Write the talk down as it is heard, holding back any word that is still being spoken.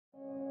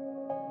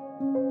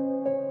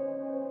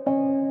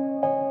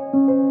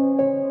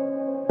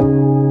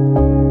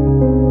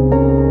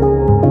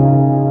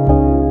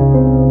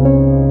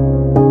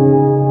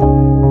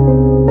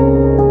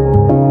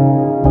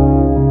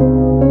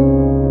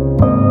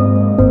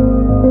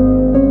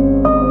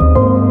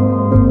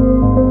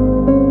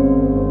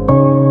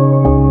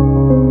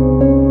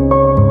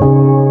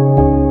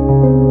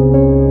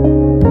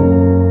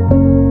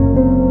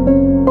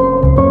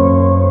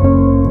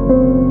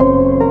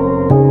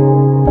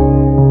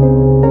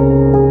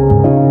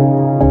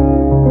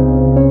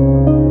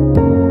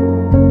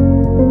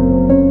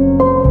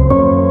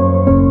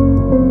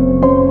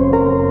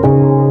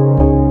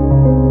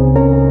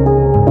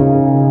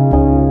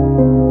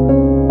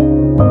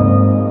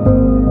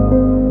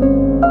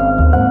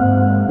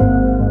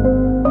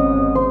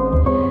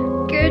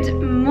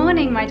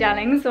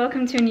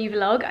Welcome to a new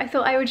vlog. I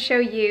thought I would show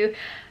you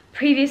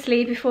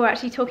previously, before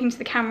actually talking to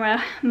the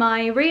camera,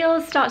 my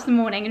real start to the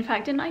morning. In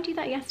fact, didn't I do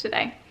that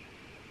yesterday?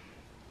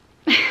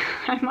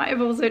 I might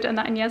have also done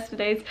that in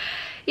yesterday's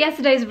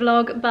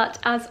vlog, but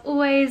as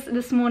always,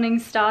 this morning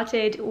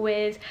started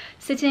with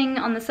sitting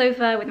on the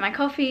sofa with my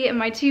coffee and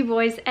my two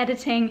boys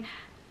editing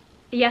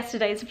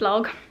yesterday's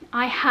vlog.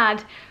 I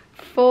had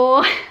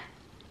 4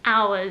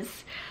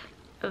 hours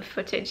of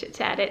footage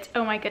to edit.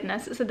 Oh my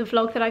goodness. So the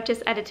vlog that I've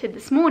just edited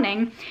this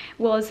morning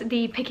was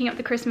the picking up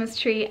the Christmas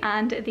tree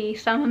and the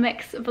summer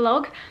mix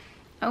vlog.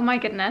 Oh my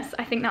goodness,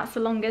 I think that's the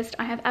longest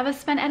I have ever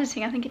spent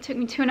editing. I think it took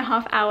me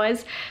 2.5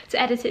 hours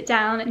to edit it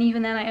down, and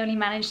even then I only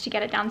managed to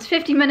get it down to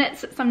 50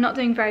 minutes, so I'm not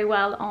doing very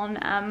well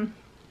on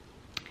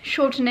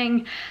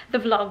shortening the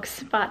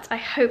vlogs, but I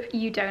hope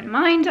you don't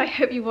mind. I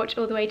hope you watch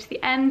all the way to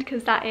the end,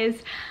 because that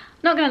is,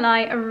 not gonna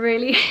lie, a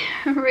really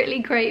really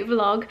great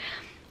vlog.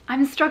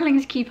 I'm struggling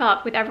to keep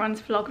up with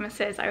everyone's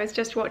vlogmases. I was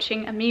just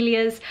watching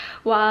Amelia's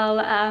while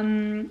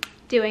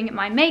doing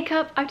my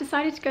makeup. I've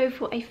decided to go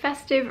for a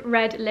festive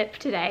red lip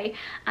today,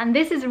 and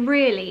this is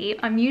really,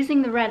 I'm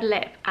using the red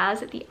lip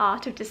as the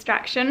art of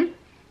distraction.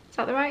 Is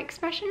that the right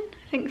expression?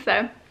 I think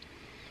so.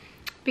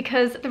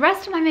 Because the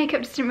rest of my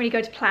makeup just didn't really go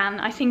to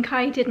plan. I think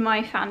I did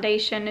my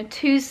foundation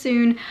too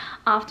soon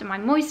after my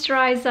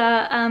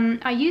moisturizer.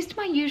 I used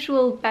my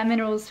usual Bare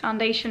Minerals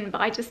foundation, but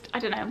I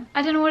don't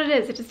know what it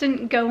is. It just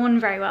didn't go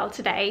on very well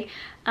today.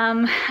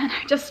 And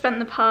I just spent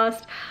the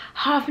past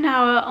half an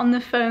hour on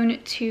the phone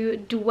to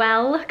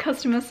Dwell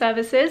customer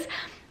services.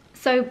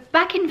 So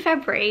back in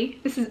February,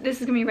 this is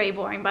gonna be really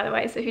boring, by the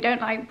way, so if you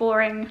don't like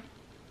boring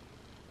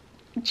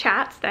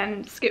chat,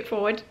 then skip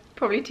forward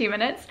probably 2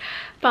 minutes.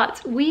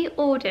 But we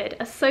ordered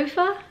a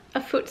sofa,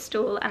 a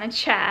footstool and a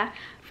chair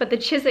for the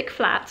Chiswick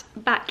flat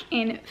back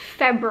in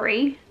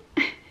February.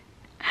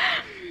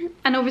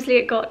 And obviously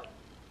it got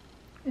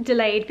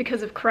delayed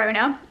because of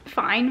Corona,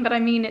 fine, but I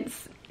mean,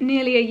 it's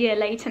nearly a year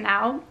later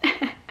now.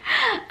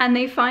 And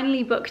they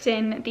finally booked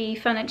in the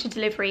furniture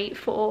delivery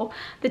for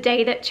the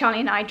day that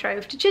Charlie and I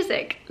drove to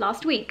Chiswick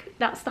last week.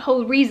 That's the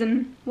whole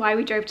reason why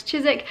we drove to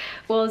Chiswick,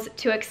 was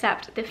to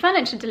accept the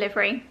furniture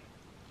delivery.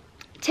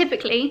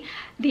 Typically,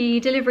 the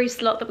delivery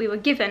slot that we were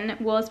given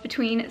was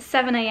between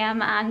 7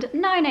 AM and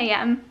 9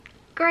 AM.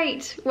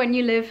 Great when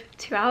you live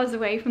 2 hours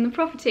away from the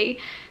property.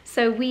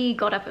 So we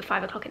got up at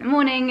 5 o'clock in the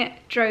morning,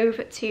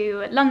 drove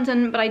to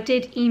London, but I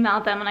did email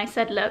them and I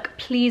said, look,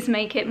 please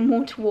make it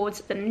more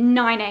towards the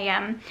 9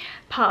 AM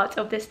part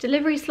of this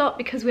delivery slot,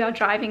 because we are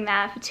driving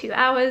there for 2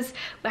 hours.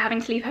 We're having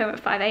to leave home at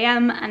 5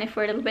 AM, and if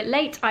we're a little bit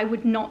late, I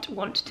would not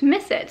want to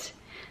miss it.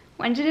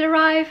 When did it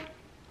arrive?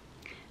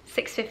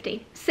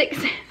 6:50.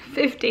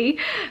 6:50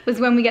 was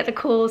when we get the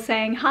call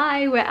saying,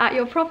 hi, we're at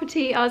your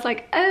property. I was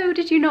like, oh,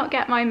 did you not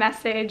get my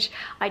message?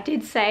 I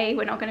did say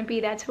we're not going to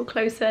be there till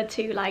closer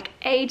to like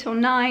 8 or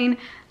 9.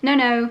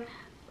 No,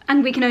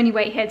 and we can only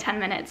wait here 10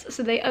 minutes.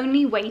 So they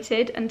only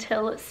waited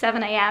until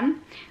 7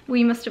 AM.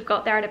 We must have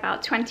got there at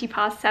about 20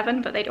 past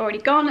 7, but they'd already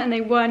gone and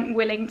they weren't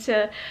willing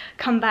to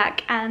come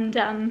back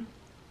and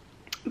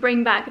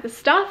bring back the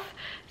stuff.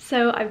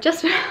 So I've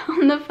just been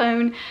on the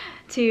phone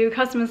to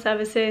customer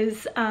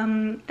services.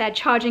 They're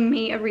charging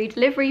me a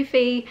redelivery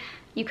fee.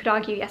 You could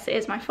argue, yes, it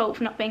is my fault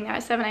for not being there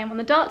at 7 AM on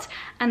the dot,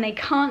 and they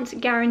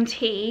can't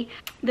guarantee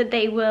that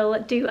they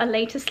will do a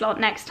later slot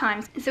next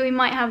time. So we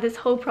might have this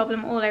whole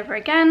problem all over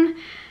again.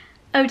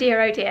 Oh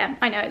dear, oh dear.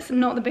 I know it's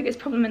not the biggest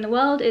problem in the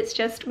world, it's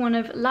just one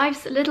of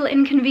life's little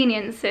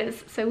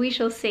inconveniences, so we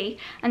shall see.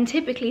 And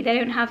typically they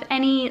don't have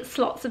any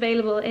slots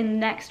available in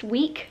next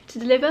week to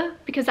deliver,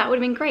 because that would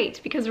have been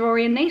great, because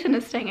Rory and Nathan are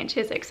staying at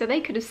Chiswick, so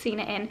they could have seen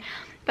it in.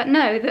 But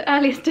no, the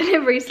earliest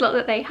delivery slot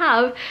that they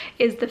have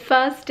is the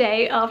first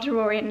day after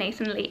Rory and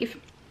Nathan leave.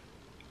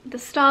 The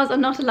stars are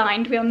not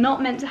aligned. We are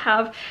not meant to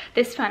have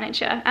this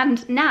furniture,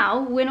 and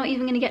now we're not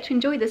even going to get to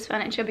enjoy this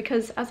furniture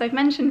because, as I've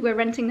mentioned, we're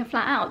renting the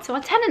flat out, so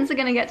our tenants are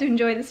going to get to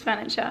enjoy this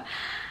furniture.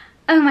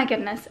 Oh my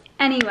goodness.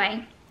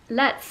 Anyway,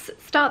 let's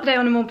start the day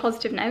on a more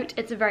positive note.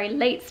 It's a very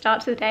late start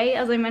to the day.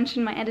 As I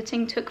mentioned, my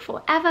editing took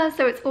forever,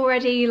 so it's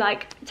already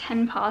like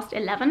 10 past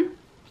 11.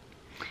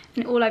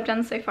 and all I've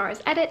done so far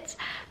is edit.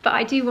 But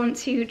I do want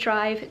to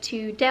drive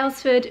to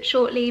Daylesford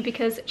shortly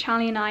because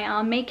Charlie and I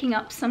are making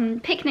up some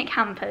picnic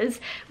hampers.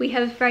 We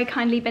have very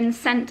kindly been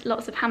sent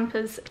lots of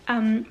hampers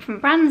from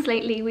brands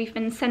lately. We've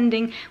been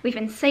saving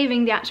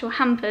the actual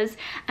hampers,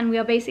 and we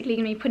are basically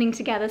going to be putting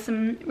together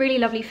some really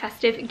lovely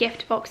festive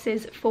gift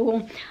boxes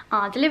for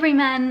our delivery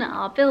men,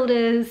 our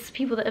builders,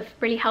 people that have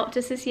really helped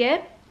us this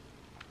year.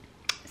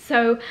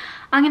 So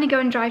I'm going to go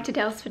and drive to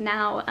Daylesford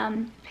now,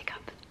 pick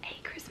up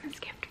a Christmas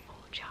gift for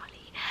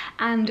Charlie,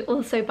 and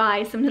also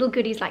buy some little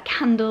goodies like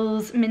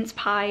candles, mince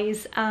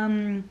pies,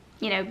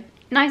 you know,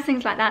 nice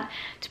things like that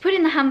to put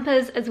in the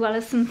hampers, as well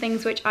as some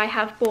things which I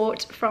have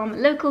bought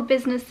from local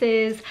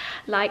businesses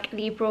like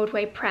the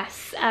Broadway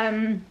Press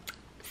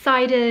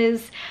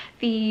ciders,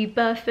 the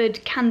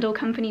Burford Candle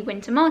Company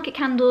Winter Market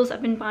candles.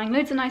 I've been buying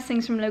loads of nice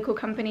things from local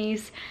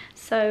companies.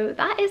 So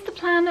that is the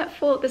plan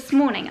for this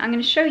morning. I'm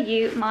going to show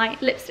you my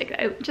lipstick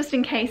though, just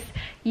in case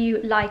you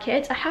like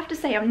it. I have to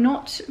say I'm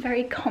not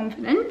very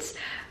confident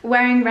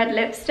wearing red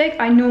lipstick.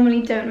 I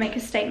normally don't make a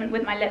statement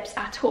with my lips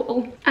at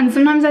all. And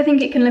sometimes I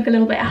think it can look a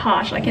little bit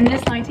harsh, like in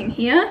this lighting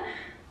here.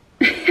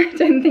 I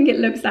don't think it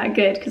looks that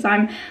good because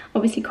I'm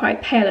obviously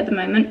quite pale at the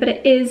moment, but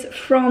it is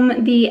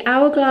from the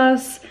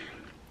Hourglass.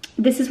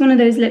 This is one of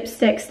those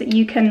lipsticks that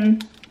you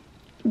can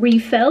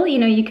refill, you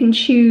know, you can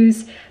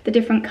choose the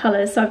different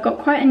colours. So I've got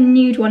quite a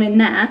nude one in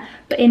there,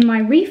 but in my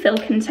refill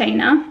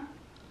container,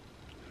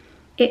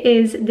 it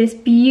is this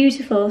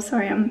beautiful,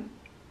 sorry, I'm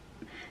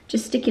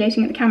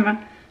gesticulating at the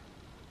camera.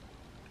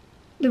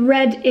 The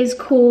red is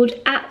called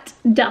At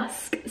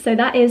Dusk. So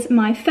that is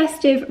my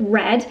festive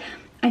red.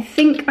 I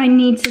think I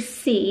need to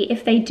see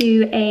if they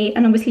do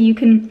and obviously you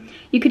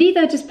could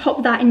either just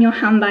pop that in your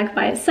handbag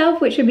by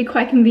itself, which would be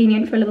quite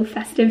convenient for a little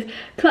festive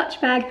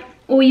clutch bag,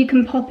 or you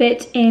can pop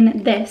it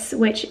in this,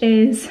 which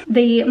is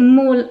the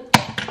more...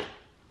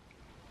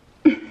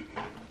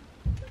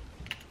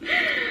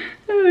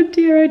 oh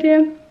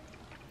dear.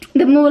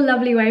 The more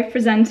lovely way of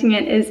presenting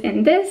it is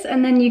in this,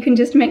 and then you can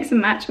just mix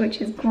and match, which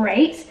is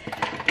great.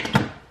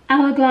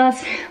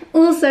 Hourglass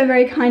also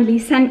very kindly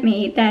sent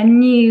me their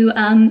new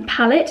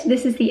palette.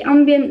 This is the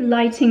Ambient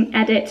Lighting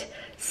Edit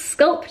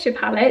Sculpture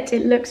palette.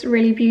 It looks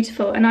really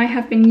beautiful, and I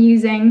have been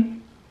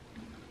using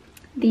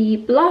the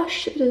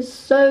blush. It is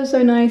so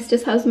nice,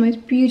 just has the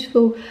most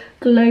beautiful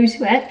glow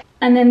to it.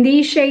 And then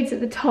these shades at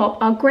the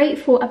top are great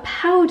for a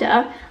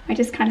powder. I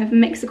just kind of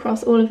mix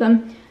across all of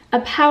them. A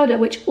powder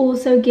which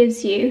also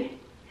gives you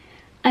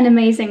an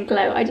amazing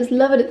glow. I just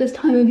love it at this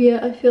time of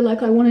year. I feel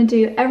like I want to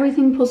do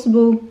everything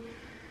possible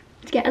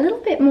to get a little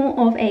bit more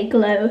of a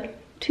glow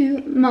to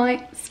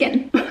my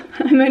skin.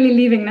 I'm only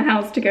leaving the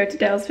house to go to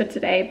Daylesford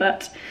today,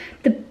 but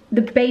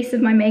the base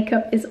of my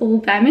makeup is all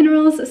Bare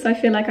Minerals, so I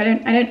feel like I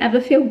don't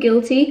ever feel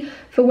guilty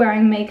for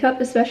wearing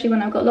makeup, especially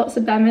when I've got lots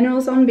of Bare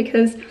Minerals on,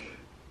 because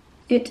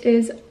it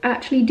is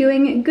actually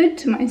doing good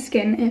to my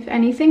skin. If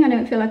anything, I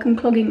don't feel like I'm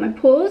clogging my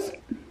pores.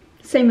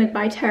 Same with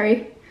By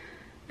Terry.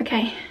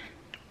 Okay.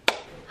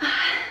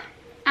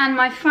 And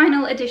my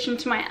final addition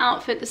to my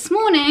outfit this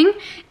morning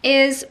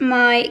is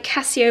my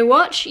Casio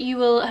watch. You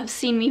will have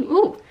seen me,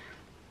 ooh.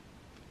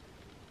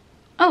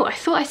 Oh, I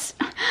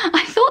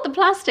thought the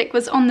plastic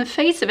was on the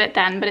face of it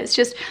then, but it's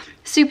just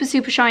super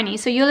shiny.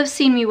 So you'll have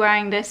seen me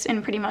wearing this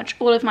in pretty much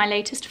all of my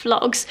latest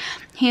vlogs.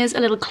 Here's a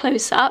little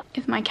close-up,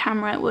 if my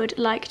camera would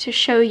like to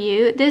show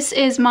you. This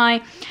is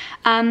my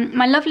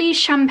my lovely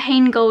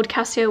champagne gold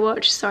Casio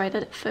watch. Sorry,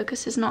 the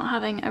focus is not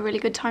having a really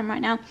good time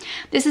right now.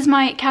 This is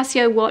my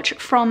Casio watch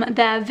from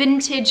their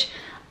vintage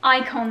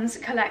icons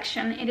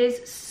collection. It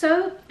is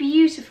so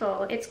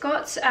beautiful. It's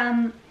got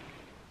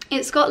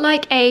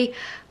like a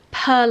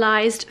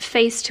pearlized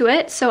face to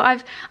it. So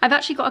I've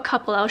actually got a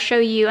couple. I'll show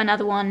you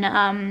another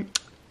one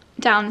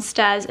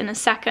downstairs in a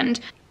second.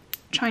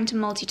 Trying to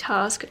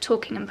multitask,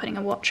 talking and putting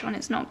a watch on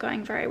is not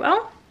going very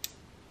well.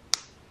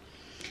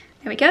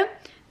 There we go.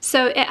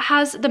 So it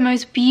has the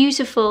most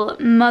beautiful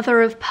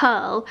mother of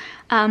pearl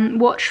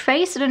watch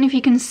face. I don't know if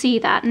you can see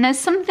that. And there's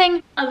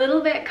something a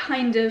little bit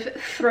kind of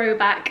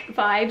throwback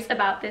vibes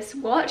about this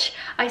watch.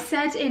 I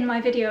said in my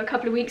video a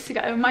couple of weeks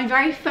ago, my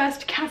very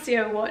first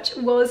Casio watch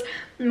was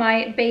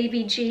my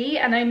Baby G.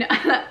 And I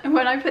know,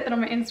 when I put that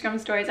on my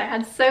Instagram stories, I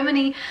had so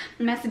many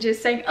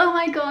messages saying, oh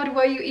my God,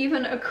 were you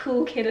even a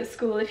cool kid at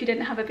school if you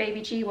didn't have a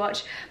Baby G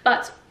watch?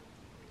 But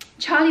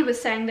Charlie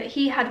was saying that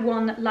he had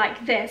one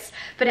like this,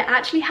 but it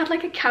actually had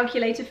like a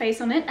calculator face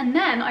on it. And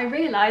then I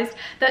realized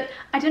that,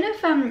 I don't know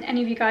if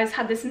any of you guys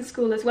had this in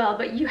school as well,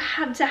 but you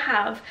had to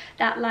have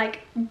that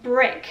like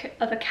brick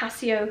of a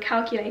Casio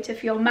calculator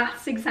for your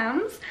maths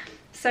exams.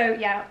 So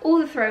yeah, all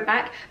the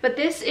throwback, but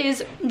this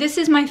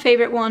is my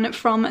favorite one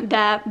from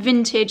their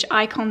vintage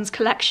icons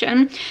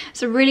collection.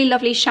 It's a really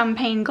lovely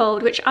champagne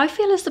gold, which I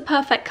feel is the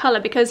perfect color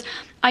because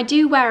I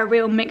do wear a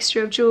real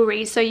mixture of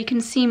jewellery, so you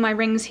can see my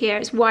rings here,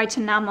 it's white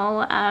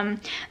enamel, and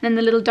then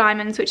the little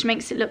diamonds, which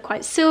makes it look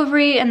quite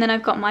silvery, and then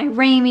I've got my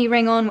Raimi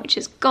ring on, which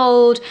is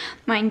gold,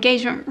 my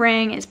engagement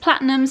ring is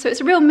platinum, so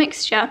it's a real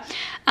mixture,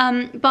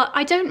 but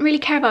I don't really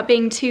care about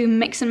being too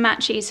mix and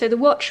matchy, so the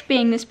watch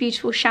being this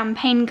beautiful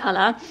champagne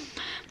colour,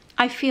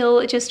 I feel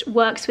it just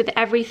works with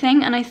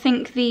everything, and I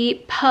think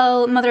the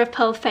pearl, mother of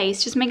pearl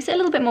face just makes it a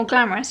little bit more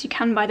glamorous. You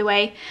can, by the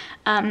way,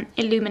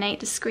 illuminate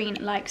the screen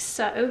like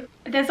so.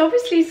 There's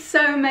obviously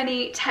so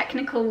many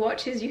technical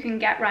watches you can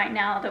get right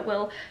now that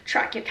will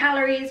track your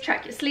calories,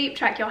 track your sleep,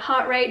 track your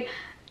heart rate.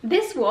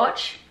 This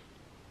watch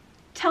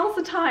tells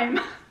the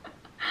time.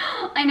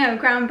 I know,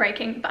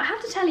 groundbreaking, but I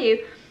have to tell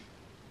you,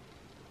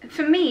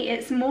 for me,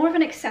 it's more of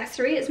an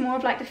accessory. It's more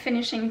of like the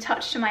finishing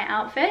touch to my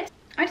outfit.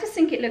 I just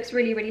think it looks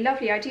really, really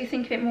lovely. I do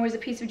think of it more as a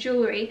piece of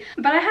jewellery.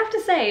 But I have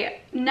to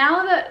say,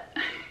 now that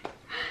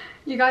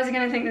you guys are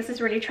going to think this is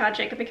really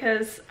tragic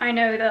because I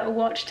know that a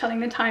watch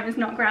telling the time is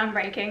not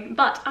groundbreaking,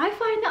 but I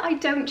find that I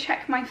don't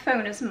check my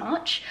phone as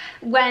much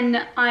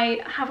when I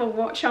have a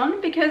watch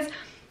on, because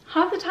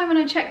half the time when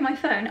I check my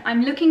phone,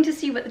 I'm looking to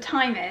see what the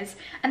time is,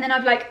 and then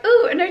I'm like,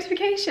 ooh, a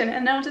notification,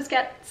 and then I'll just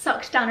get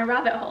sucked down a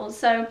rabbit hole.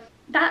 So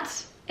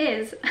that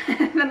is the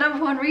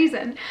 #1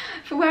 reason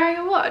for wearing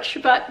a watch.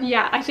 But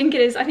yeah, I think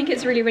it is. I think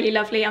it's really, really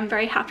lovely. I'm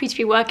very happy to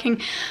be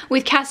working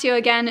with Casio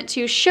again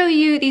to show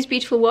you these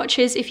beautiful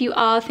watches. If you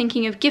are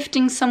thinking of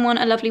gifting someone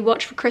a lovely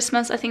watch for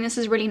Christmas, I think this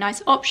is a really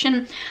nice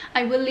option.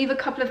 I will leave a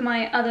couple of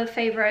my other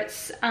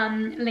favorites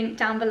linked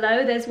down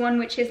below. There's one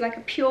which is like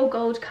a pure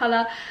gold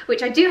color,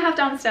 which I do have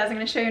downstairs. I'm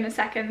going to show you in a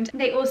second.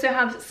 They also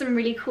have some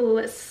really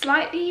cool,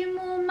 slightly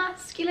more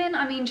masculine.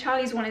 I mean,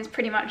 Charlie's one is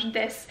pretty much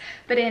this,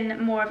 but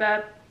in more of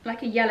a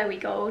like a yellowy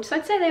gold, so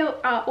I'd say they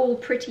are all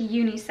pretty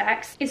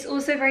unisex. It's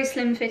also very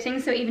slim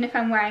fitting, so even if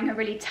I'm wearing a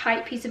really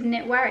tight piece of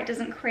knitwear, it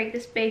doesn't create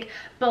this big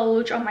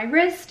bulge on my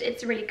wrist.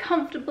 It's really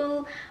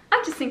comfortable.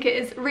 I just think it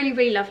is really,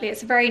 really lovely.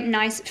 It's a very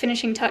nice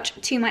finishing touch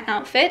to my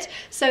outfit.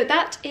 So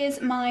that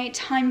is my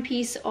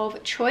timepiece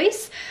of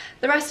choice.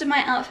 The rest of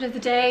my outfit of the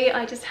day,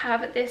 I just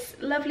have this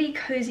lovely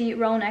cozy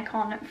roll neck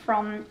on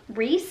from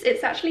Reese.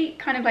 It's actually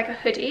kind of like a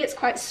hoodie. It's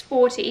quite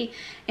sporty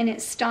in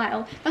its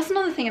style. That's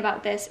another thing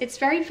about this. It's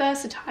very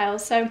versatile.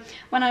 So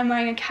when I'm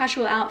wearing a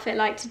casual outfit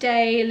like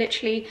today,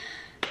 literally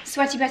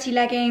Sweaty Betty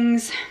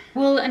leggings,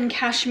 wool and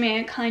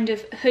cashmere kind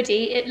of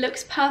hoodie, it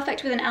looks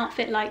perfect with an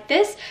outfit like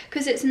this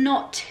because it's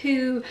not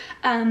too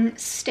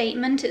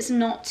statement, it's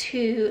not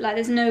too, like,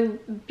 there's no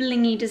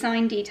blingy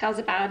design details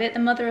about it. The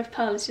mother of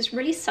pearl is just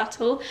really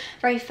subtle,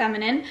 very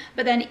feminine,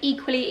 but then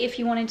equally if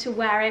you wanted to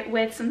wear it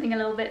with something a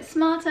little bit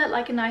smarter,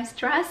 like a nice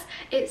dress,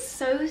 it's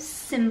so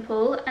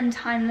simple and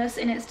timeless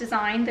in its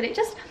design that it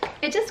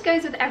just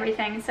goes with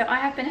everything. So I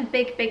have been a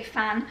big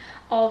fan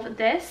of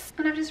this,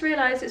 and I've just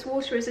realized it's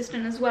water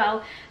resistant as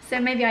well, so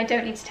maybe I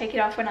don't need to take it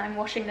off when I'm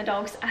washing the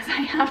dogs as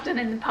I have done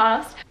in the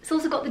past. It's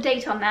also got the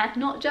date on there,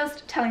 not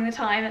just telling the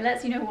time, it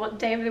lets you know what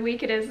day of the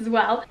week it is as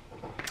well.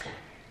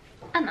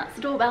 And that's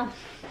the doorbell.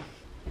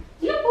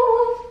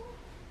 Yoo-hoo!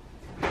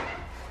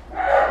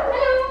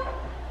 Hello!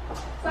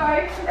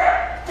 Sorry,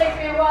 it takes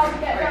me a while to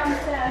get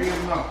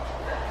downstairs.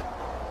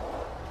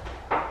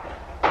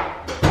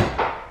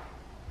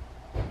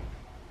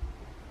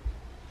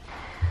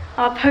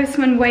 Our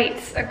postman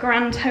waits a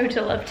grand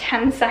total of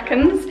 10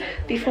 seconds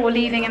before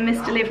leaving a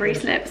missed delivery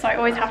slip, so I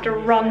always have to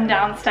run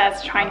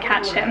downstairs to try and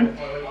catch him.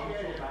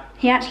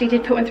 He actually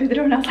did put one through the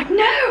door and I was like,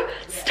 no,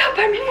 stop,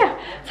 I'm here.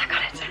 So I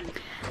got it.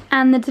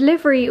 And the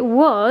delivery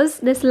was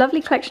this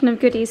lovely collection of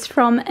goodies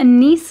from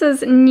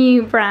Anissa's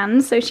new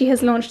brand. So she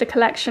has launched a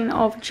collection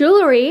of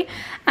jewellery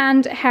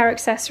and hair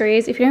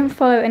accessories. If you don't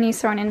follow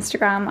Anissa on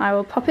Instagram, I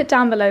will pop it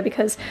down below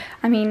because,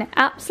 I mean,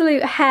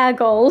 absolute hair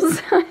goals.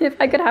 If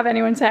I could have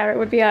anyone's hair, it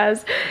would be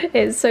hers.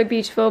 It's so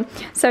beautiful.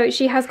 So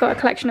she has got a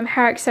collection of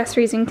hair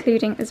accessories,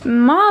 including this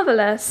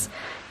marvellous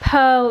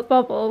pearl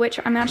bobble, which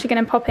I'm actually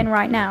going to pop in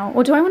right now.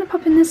 Or do I want to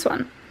pop in this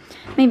one?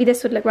 Maybe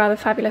this would look rather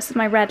fabulous with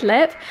my red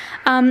lip.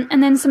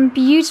 And then some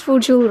beautiful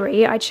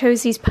jewellery. I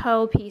chose these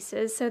pearl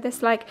pieces. So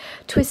this like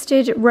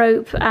twisted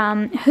rope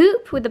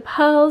hoop with the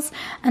pearls,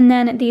 and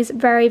then these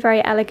very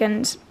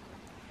elegant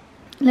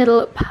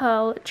little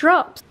pearl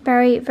drops.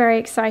 Very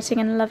exciting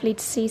and lovely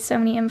to see so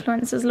many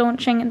influencers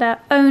launching their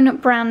own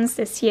brands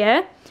this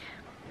year.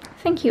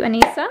 Thank you,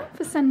 Anissa,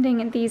 for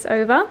sending these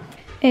over.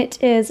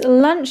 It is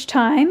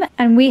lunchtime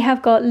and we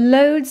have got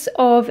loads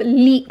of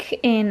leek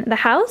in the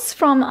house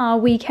from our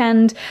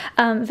weekend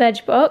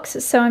veg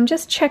box. So I'm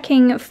just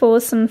checking for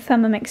some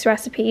Thermomix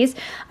recipes.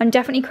 I'm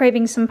definitely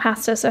craving some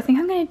pasta, so I think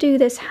I'm going to do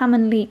this ham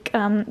and leek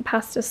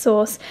pasta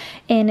sauce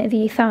in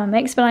the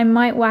Thermomix, but I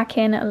might whack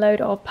in a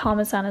load of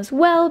parmesan as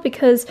well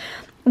because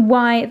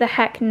why the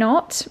heck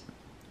not?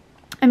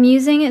 I'm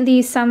using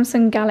the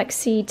Samsung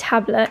Galaxy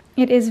tablet.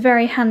 It is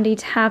very handy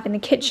to have in the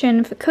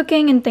kitchen for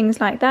cooking and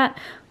things like that.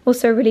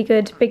 Also a really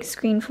good big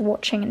screen for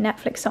watching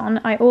Netflix on.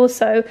 I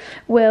also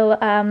will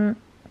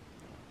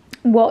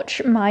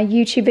watch my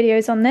YouTube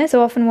videos on this.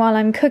 So often while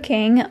I'm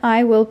cooking,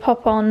 I will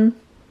pop on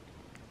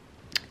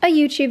a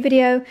YouTube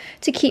video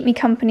to keep me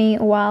company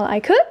while I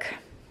cook.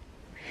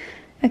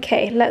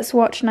 Okay, let's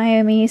watch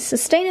Naomi's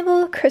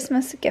Sustainable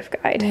Christmas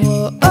Gift Guide.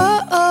 Whoa,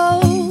 oh,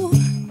 oh.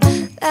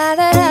 Da,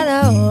 da, da,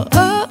 da,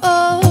 oh,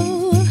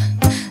 oh.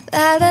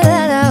 Da, da,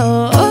 da,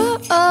 da, oh,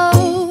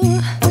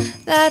 oh.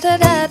 Da, da,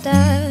 da,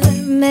 da.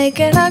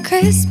 Making our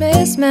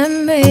Christmas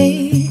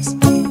memories.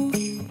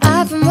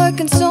 I've been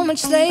working so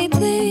much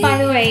lately.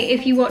 By the way,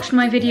 if you watched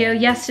my video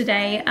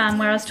yesterday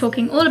where I was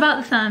talking all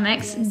about the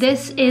Thermomix,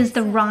 this is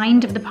the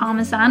rind of the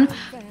Parmesan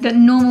that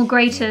normal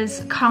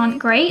graters can't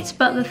grate,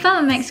 but the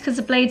Thermomix, because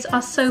the blades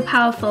are so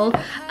powerful,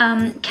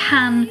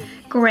 can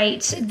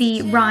grate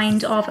the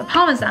rind of a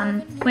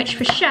Parmesan, which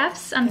for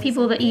chefs and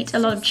people that eat a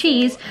lot of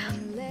cheese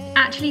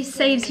actually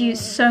saves you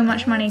so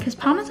much money, because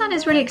Parmesan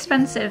is really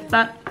expensive,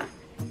 but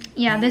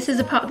yeah, this is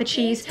a part of the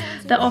cheese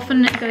that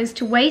often goes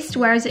to waste,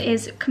 whereas it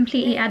is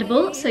completely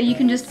edible. So you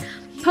can just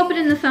pop it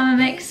in the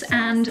Thermomix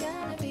and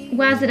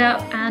waz it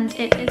up, and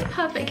it is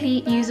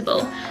perfectly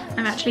usable.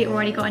 I've actually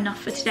already got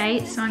enough for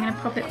today, so I'm going to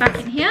pop it back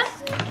in here,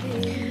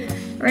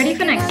 ready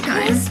for next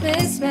time.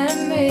 Christmas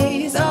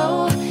memories,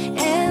 oh,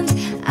 and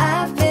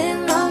I've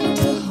been longing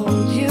to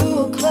hold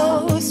you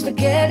close.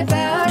 Forget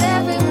about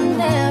everyone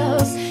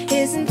else.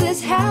 Isn't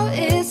this how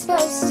it's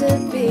supposed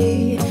to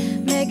be?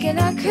 Making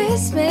our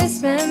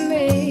Christmas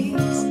memories.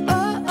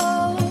 Oh,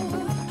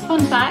 oh.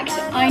 Fun fact,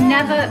 I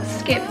never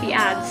skip the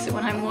ads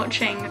when I'm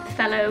watching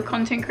fellow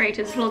content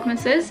creators'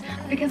 Vlogmases,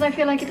 because I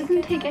feel like it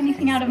doesn't take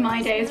anything out of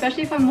my day,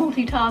 especially if I'm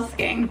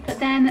multitasking. But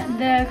then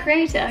the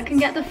creator can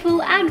get the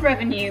full ad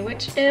revenue,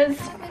 which is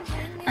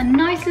a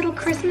nice little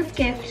Christmas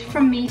gift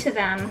from me to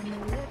them.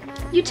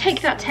 You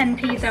take that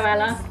 10p,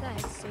 Zoella.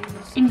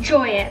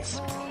 Enjoy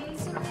it.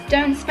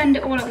 Don't spend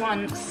it all at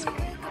once.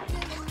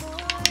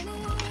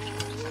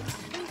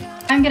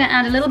 I'm going to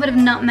add a little bit of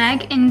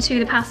nutmeg into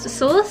the pasta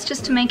sauce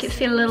just to make it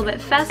feel a little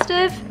bit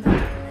festive.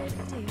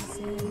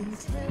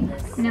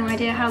 No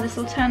idea how this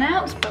will turn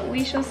out, but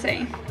we shall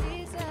see.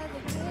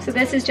 So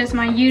this is just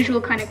my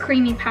usual kind of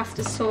creamy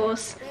pasta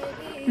sauce,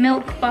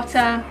 milk,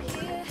 butter,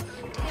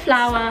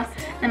 flour,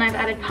 and I've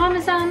added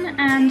Parmesan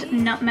and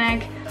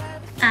nutmeg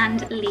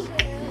and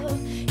leek.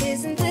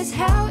 Isn't this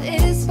how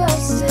it's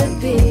supposed to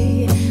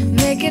be?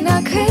 Making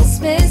our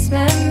Christmas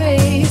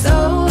memories,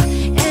 oh,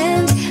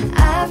 and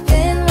I've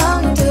been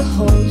longing to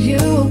hold you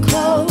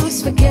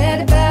close.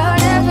 Forget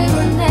about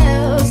everyone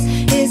else.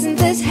 Isn't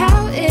this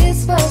how it's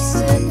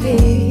supposed to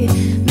be?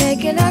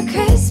 Making our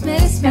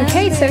Christmas memories.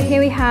 Okay, so here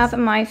we have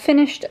my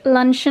finished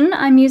luncheon.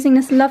 I'm using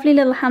this lovely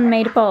little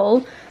handmade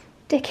bowl.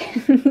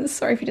 Dickens,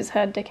 sorry if you just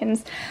heard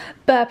Dickens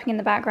burping in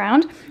the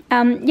background.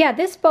 Yeah,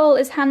 this bowl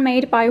is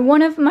handmade by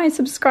one of my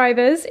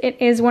subscribers. It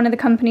is one of the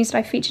companies that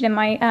I featured in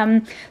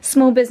my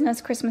small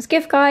business Christmas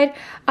gift guide.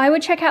 I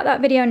would check out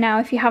that video now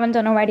if you haven't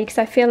done already, because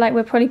I feel like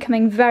we're probably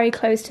coming very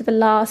close to the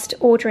last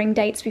ordering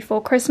dates before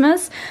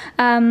Christmas.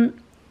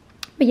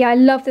 But yeah, I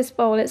love this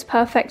bowl. It's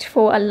perfect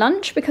for a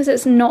lunch because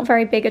it's not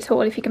very big at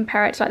all. If you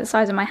compare it to like the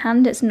size of my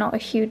hand, it's not a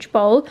huge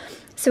bowl.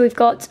 So we've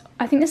got,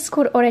 I think this is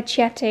called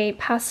orecchiette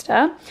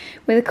pasta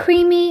with a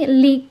creamy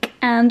leek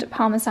and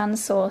Parmesan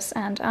sauce,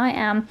 and I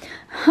am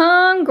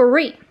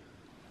hungry.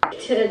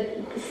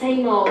 To the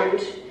same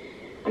old.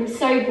 I'm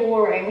so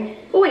boring.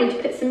 Oh, I need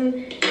to put some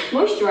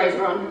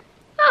moisturiser on.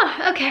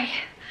 Oh, okay.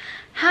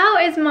 How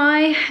is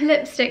my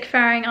lipstick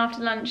faring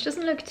after lunch?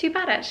 Doesn't look too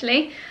bad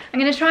actually. I'm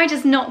going to try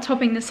just not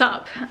topping this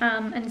up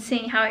and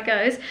seeing how it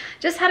goes.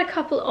 Just had a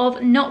couple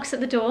of knocks at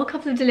the door, a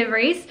couple of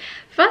deliveries.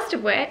 First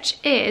of which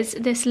is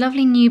this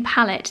lovely new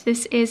palette.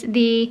 This is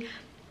the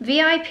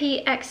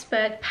VIP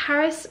Expert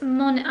Paris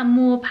Mon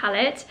Amour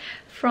palette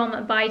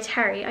from By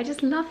Terry. I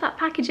just love that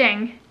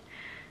packaging.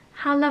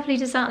 How lovely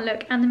does that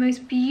look? And the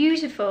most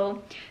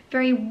beautiful,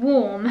 very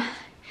warm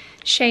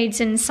shades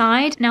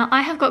inside. Now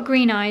I have got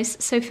green eyes,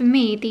 so for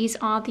me these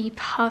are the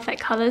perfect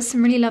colours.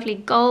 Some really lovely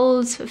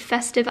golds for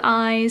festive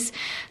eyes,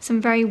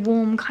 some very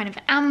warm kind of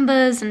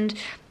ambers and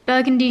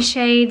burgundy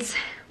shades.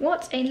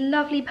 What a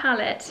lovely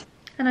palette.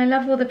 And I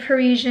love all the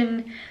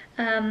Parisian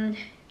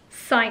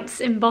sights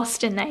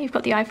embossed in there. You've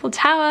got the Eiffel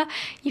Tower,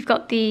 you've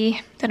got the,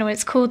 I don't know what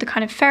it's called, the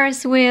kind of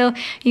Ferris wheel,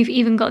 you've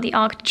even got the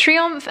Arc de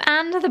Triomphe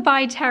and the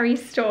By Terry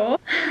store.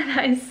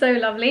 That is so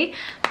lovely.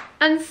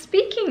 And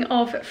speaking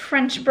of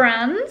French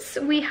brands,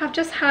 we have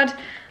just had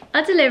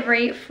a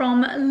delivery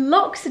from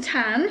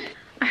L'Occitane.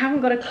 I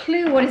haven't got a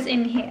clue what is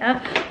in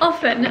here.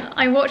 Often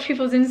I watch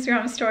people's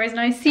Instagram stories and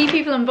I see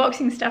people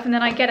unboxing stuff and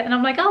then I get it and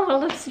I'm like, oh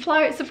well, the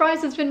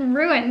surprise has been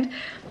ruined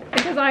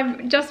because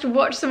I've just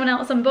watched someone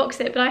else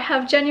unbox it, but I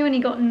have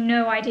genuinely got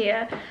no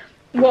idea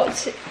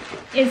what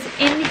is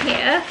in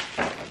here.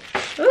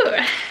 Ooh.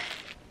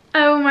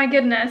 Oh my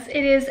goodness,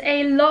 it is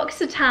a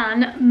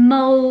L'Occitane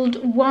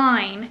mulled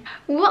wine.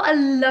 What a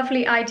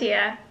lovely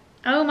idea.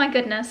 Oh my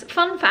goodness.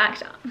 Fun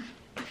fact,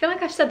 I feel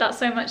like I've said that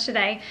so much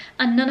today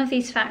and none of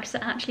these facts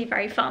are actually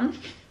very fun.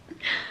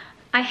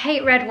 I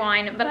hate red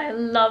wine, but I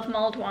love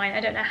mulled wine. I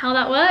don't know how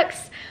that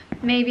works.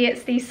 Maybe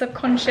it's the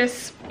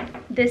subconscious,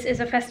 this is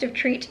a festive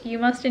treat, you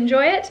must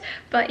enjoy it.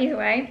 But either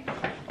way,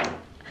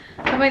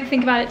 I won't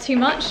think about it too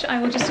much, I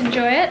will just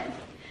enjoy it.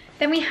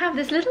 Then we have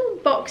this little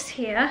box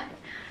here,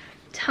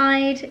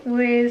 tied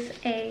with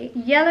a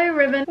yellow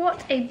ribbon.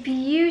 What a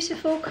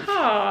beautiful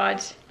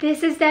card.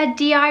 This is their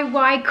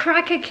DIY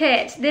cracker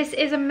kit. This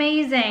is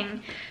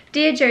amazing.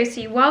 Dear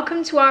Josie,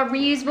 welcome to our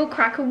reusable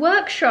cracker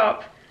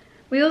workshop.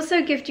 We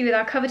also gift you with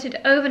our coveted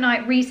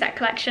overnight reset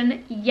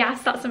collection.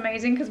 Yes, that's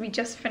amazing because we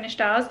just finished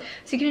ours.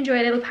 So you can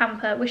enjoy a little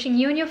pamper. Wishing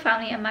you and your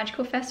family a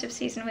magical festive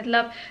season with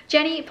love,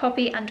 Jenny,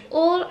 Poppy, and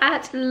all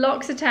at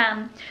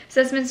L'Occitane. So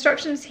there's some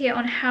instructions here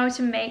on how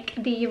to make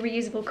the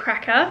reusable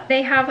cracker.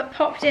 They have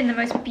popped in the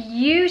most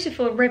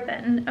beautiful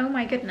ribbon. Oh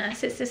my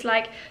goodness, it's this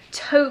like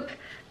taupe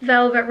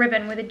velvet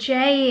ribbon with a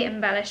J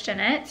embellished in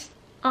it.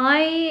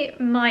 I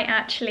might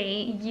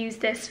actually use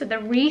this for the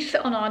wreath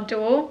on our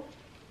door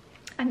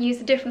and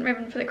use a different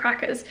ribbon for the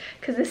crackers,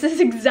 because this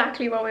is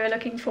exactly what we were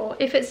looking for,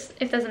 if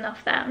there's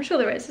enough there. I'm sure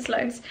there is, there's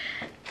loads.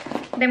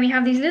 Then we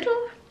have these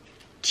little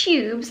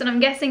tubes, and I'm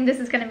guessing this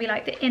is going to be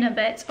like the inner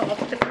bit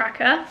of the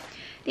cracker,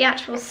 the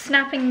actual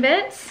snapping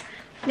bits.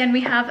 Then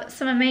we have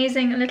some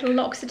amazing little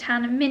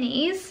L'Occitane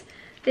minis.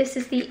 This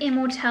is the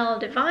Immortelle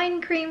Divine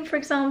Cream, for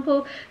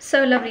example.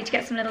 So lovely to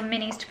get some little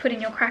minis to put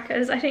in your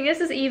crackers. I think this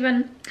is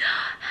even,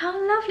 how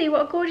lovely,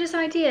 what a gorgeous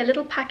idea.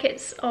 Little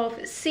packets of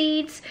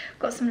seeds.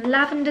 Got some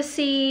lavender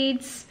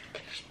seeds,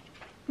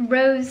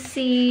 rose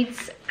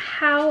seeds.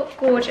 How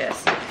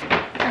gorgeous.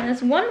 And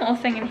there's one more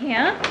thing in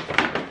here.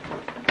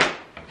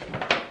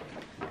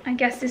 I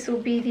guess this will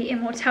be the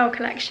Immortelle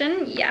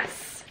collection.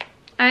 Yes.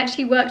 I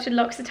actually worked at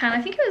L'Occitane,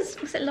 I think it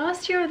was it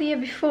last year or the year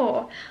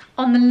before,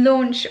 on the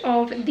launch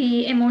of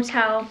the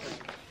Immortelle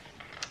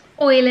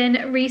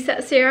Oil-In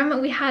Reset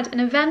Serum. We had an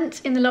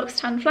event in the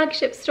L'Occitane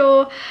flagship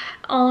store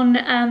on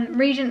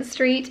Regent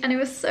Street, and it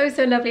was so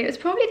lovely. It was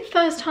probably the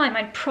first time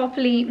I'd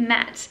properly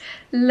met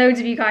loads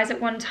of you guys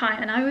at one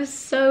time, and I was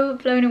so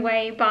blown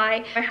away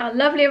by how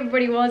lovely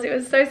everybody was. It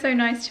was so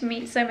nice to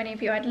meet so many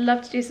of you. I'd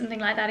love to do something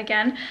like that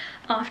again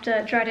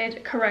after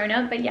dreaded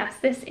Corona, but yes,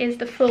 this is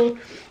the full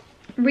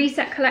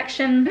reset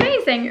collection.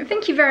 Amazing.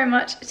 Thank you very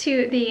much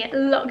to the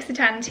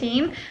L'Occitane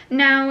team.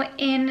 Now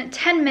in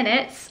 10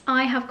 minutes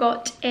I have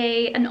got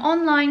an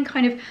online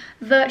kind of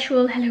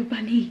virtual, hello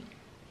bunny.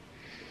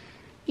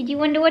 Did you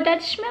wonder what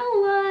that smell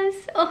was?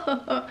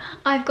 Oh,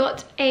 I've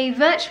got a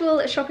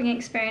virtual shopping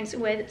experience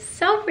with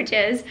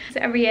Selfridges. So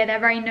every year they're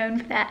very known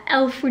for their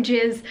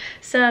Elfridges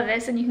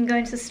service, and you can go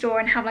into the store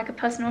and have like a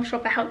personal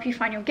shopper help you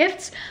find your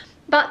gifts.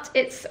 But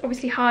it's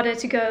obviously harder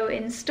to go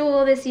in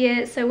store this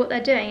year, so what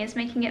they're doing is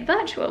making it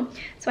virtual.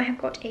 So I have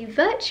got a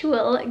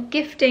virtual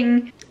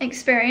gifting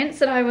experience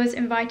that I was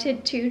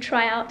invited to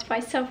try out by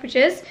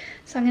Selfridges.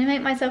 So I'm going to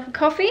make myself a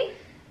coffee.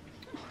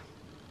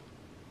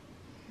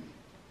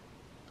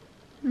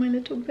 My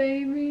little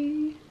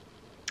baby.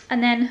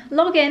 And then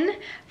log in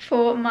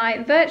for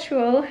my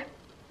virtual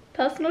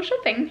personal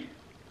shopping.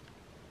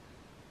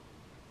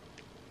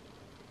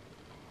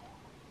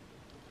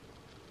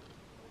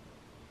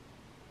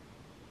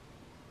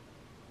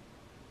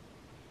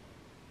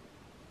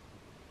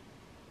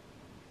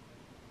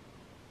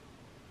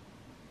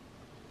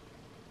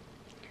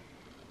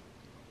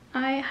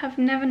 I have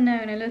never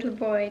known a little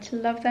boy to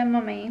love their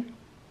mummy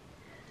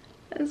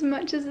as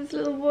much as this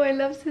little boy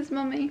loves his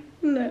mummy.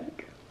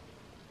 Look.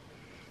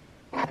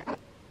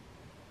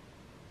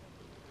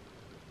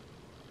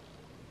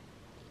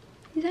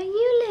 Is that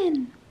you,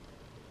 Lynn?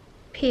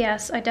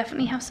 P.S. I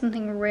definitely have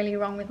something really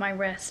wrong with my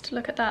wrist.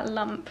 Look at that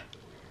lump.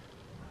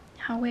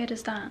 How weird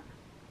is that?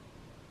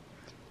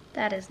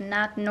 That is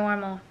not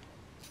normal.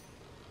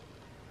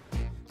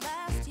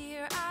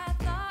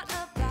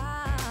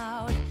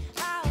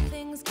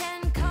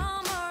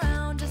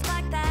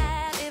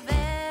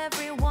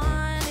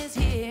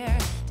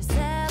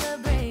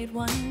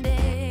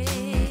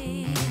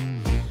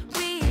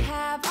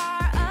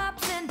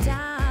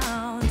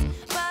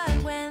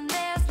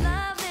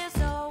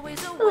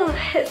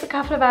 It's a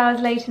couple of hours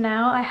later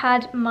now. I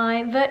had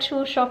my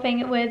virtual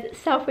shopping with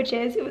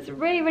Selfridges. It was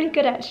really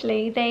good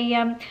actually.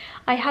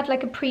 I had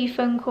like a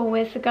pre-phone call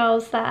with the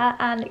girls there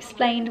and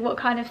explained what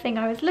kind of thing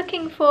I was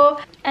looking for,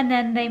 and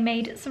then they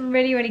made some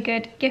really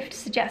good gift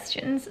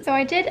suggestions. So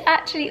I did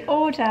actually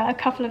order a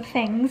couple of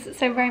things,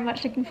 so very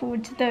much looking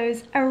forward to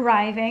those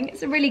arriving.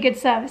 It's a really good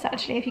service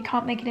actually if you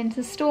can't make it into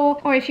the store,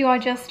 or if you are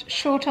just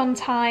short on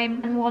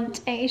time and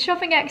want a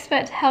shopping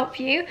expert to help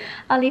you.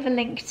 I'll leave a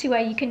link to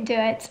where you can do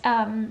it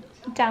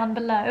down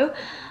below.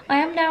 I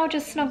am now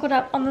just snuggled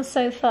up on the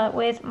sofa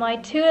with my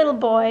two little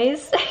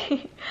boys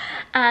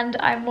and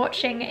I'm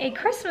watching a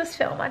Christmas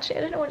film. Actually,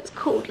 I don't know what it's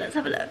called. Let's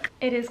have a look.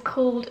 It is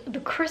called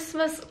The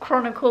Christmas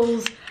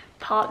Chronicles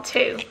Part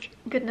 2.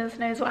 Goodness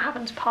knows what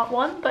happened to Part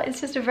 1, but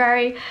it's just a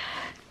very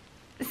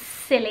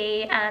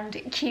silly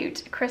and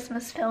cute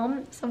Christmas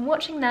film. So I'm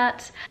watching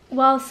that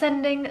while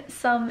sending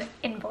some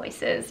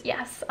invoices.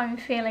 Yes, I'm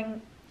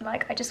feeling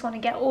like I just want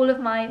to get all of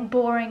my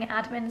boring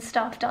admin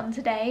stuff done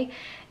today.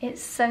 It's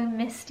so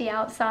misty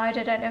outside.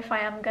 I don't know if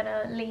I am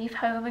gonna leave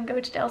home and go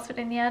to Dalesford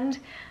in the end.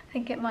 I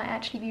think it might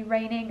actually be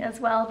raining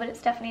as well, but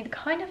it's definitely the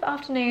kind of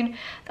afternoon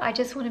that I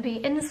just want to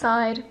be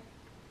inside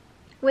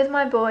with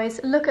my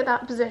boys. Look at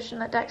that position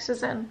that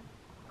Dexter's in.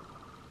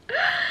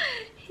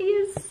 He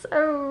is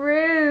so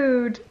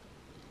rude.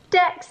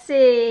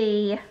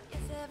 Dexy!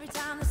 Every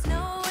time the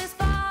snow is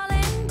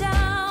falling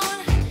down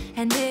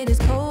and it is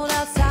cold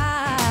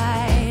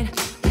outside,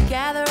 we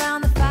gather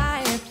around the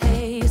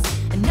fireplace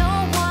and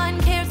no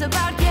one cares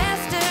about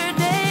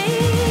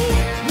yesterday.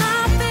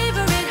 My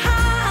favorite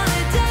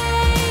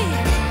holiday,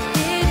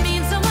 it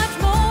means so much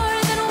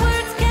more than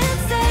words can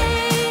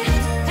say.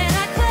 And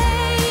I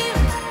claim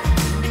that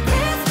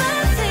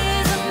Christmas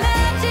is a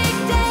magic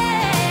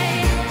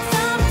day.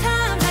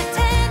 Sometimes I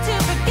tend to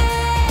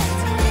forget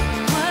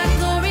what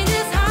glory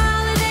this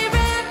holiday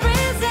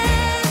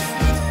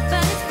represents,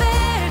 but it's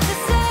fair to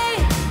say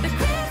that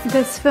Christmas.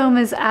 This film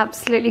is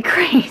absolutely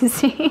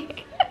crazy.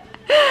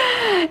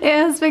 It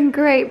has been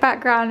great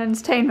background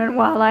entertainment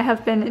while I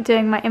have been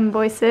doing my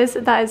invoices,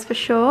 that is for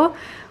sure.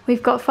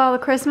 We've got Father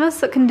Christmas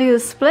that can do the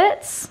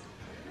splits,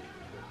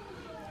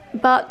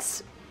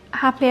 but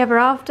happily ever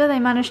after they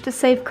managed to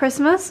save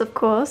Christmas, of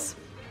course.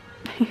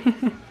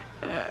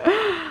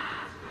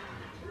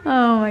 Oh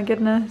my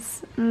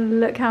goodness,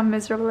 look how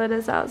miserable it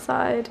is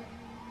outside.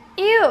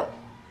 Ew!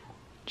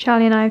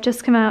 Charlie and I have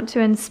just come out to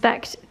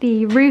inspect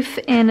the roof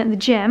in the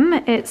gym.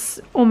 It's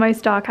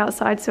almost dark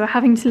outside, so we're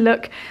having to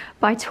look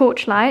by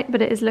torchlight,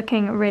 but it is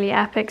looking really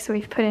epic, so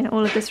we've put in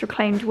all of this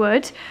reclaimed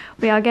wood.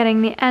 We are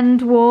getting the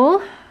end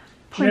wall.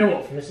 Do you know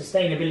what, from a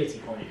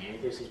sustainability point of view,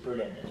 this is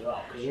brilliant as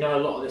well, because you know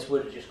a lot of this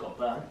wood has just got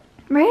burnt.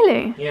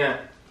 Really? Yeah.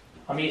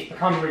 I mean, it's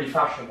become really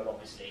fashionable,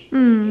 obviously.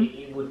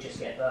 It would just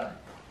get burnt.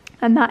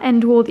 And that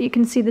end wall that you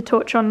can see the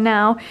torch on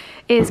now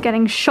is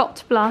getting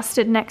shot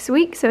blasted next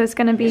week, so it's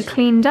going to be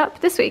cleaned up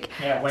this week.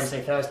 Yeah,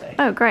 Wednesday, Thursday.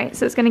 Oh great,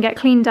 so it's going to get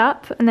cleaned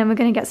up, and then we're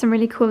going to get some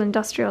really cool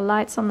industrial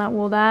lights on that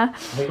wall there.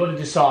 We've got to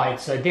decide,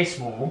 so this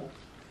wall,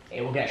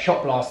 it will get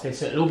shot blasted,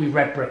 so it'll all be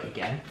red brick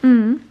again.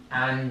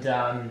 And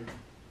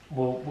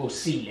we'll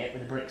seal it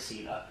with a brick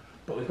sealer.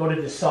 But we've got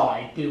to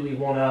decide, do we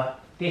want to,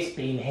 this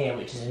beam here,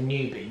 which is a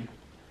new beam,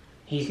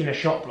 he's going to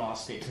shot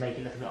blast it to make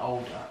it look a bit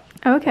older.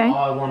 Okay.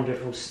 I wonder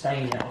if we'll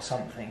stain it or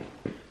something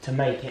to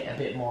make it a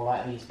bit more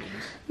like these beams.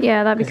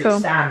 Yeah, that'd be Because cool.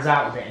 it stands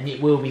out a bit and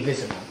it will be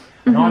visible.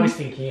 And I was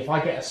thinking, if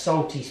I get a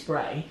salty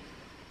spray,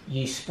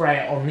 you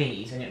spray it on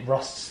these and it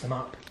rusts them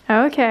up.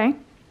 Oh, okay.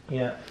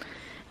 Yeah.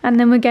 And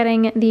then we're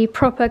getting the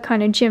proper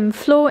kind of gym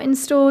floor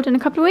installed in a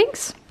couple of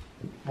weeks.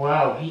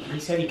 Well, he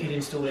said he could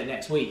install it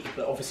next week,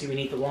 but obviously we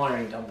need the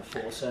wiring done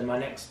before. So my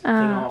next thing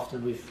after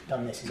we've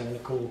done this is I'm going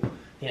to call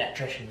the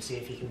electrician to see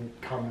if he can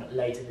come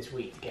later this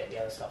week to get the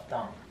other stuff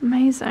done.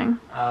 Amazing.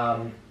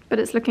 But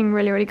it's looking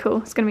really, really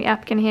cool. It's going to be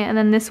epic in here. And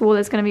then this wall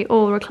is going to be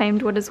all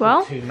reclaimed wood as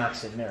well. 2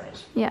 massive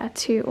mirrors. Yeah,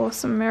 2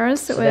 awesome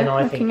mirrors that So we're then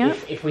I looking think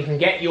at. if we can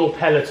get your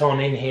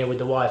Peloton in here with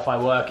the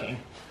Wi-Fi working,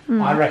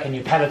 I reckon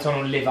your Peloton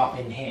will live up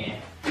in here.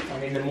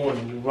 And in the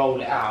morning you roll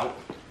it out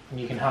and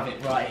you can have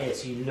it right here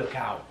so you look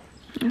out.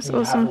 That's and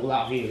you awesome. have all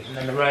that view. And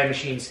then the row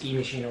machine, ski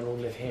machine will all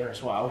live here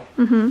as well.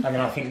 And then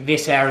I think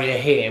this area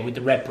here with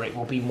the red brick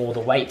will be more the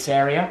weights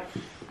area.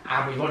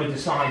 And we've got to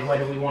decide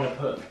whether we want to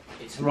put,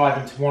 it's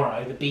arriving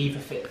tomorrow, the beaver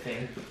fit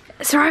thing.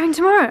 It's arriving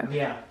tomorrow.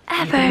 Yeah.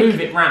 Epic. You can move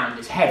it round,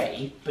 it's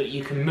heavy, but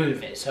you can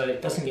move it so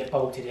it doesn't get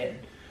bolted in.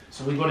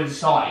 So we've got to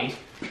decide.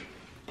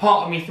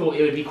 Part of me thought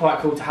it would be quite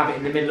cool to have it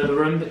in the middle of the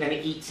room, but then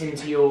it eats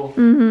into your...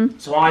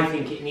 So I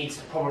think it needs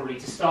to probably,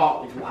 to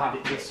start with, we'll have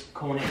it this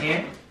corner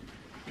here.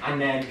 And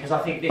then, because I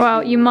think this...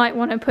 Well, you might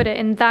want to put it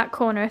in that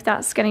corner if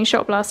that's getting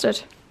shot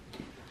blasted.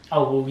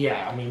 Oh, well,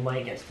 yeah. I mean, when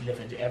it gets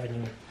delivered,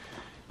 everything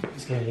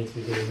is going to need to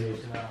be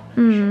removed around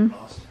and shot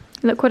blast.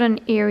 Look what an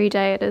eerie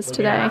day it is We're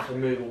today. going to have to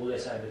move all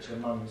this over to your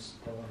mum's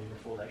probably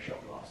before they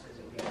shot blast.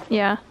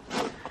 Yeah.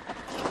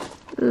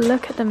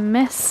 Look at the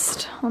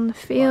mist on the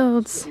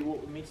fields. Do you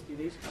want me to do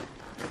these?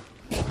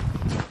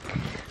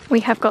 We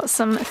have got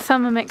some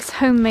Thermomix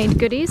homemade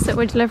goodies that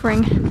we're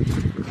delivering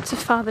to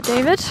Father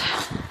David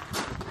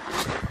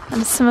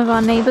and some of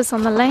our neighbours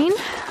on the lane.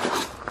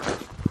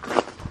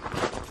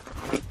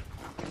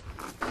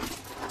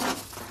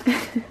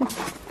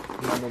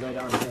 Mum will go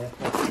down here.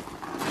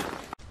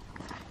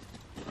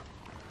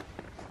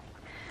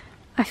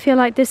 I feel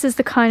like this is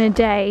the kind of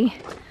day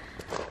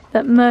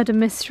that murder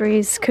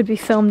mysteries could be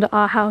filmed at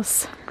our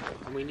house.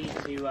 And we need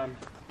to,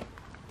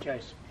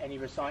 Jose, any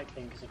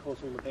recycling, because of course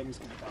all the bins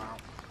can go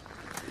out.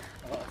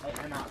 I've got to take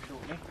them out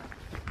shortly.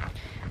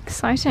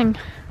 Exciting.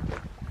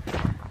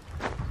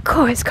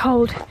 God, it's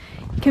cold.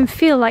 You can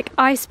feel like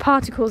ice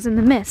particles in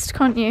the mist,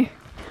 can't you?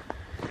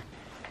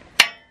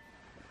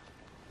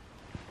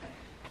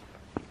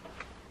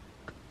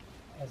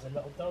 There's a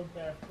little dog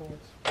there, of course.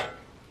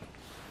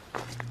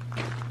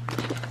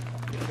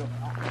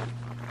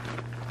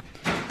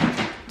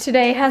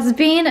 Today has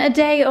been a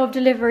day of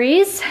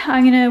deliveries.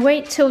 I'm gonna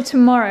wait till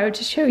tomorrow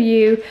to show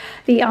you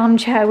the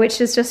armchair which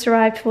has just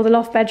arrived for the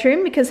loft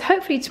bedroom, because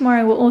hopefully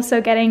tomorrow we're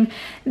also getting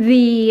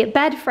the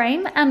bed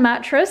frame and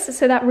mattress,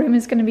 so that room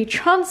is gonna be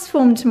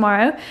transformed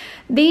tomorrow.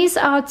 These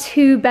are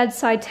 2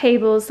 bedside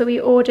tables that we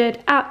ordered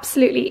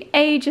absolutely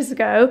ages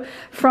ago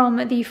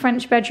from the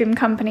French bedroom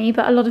company,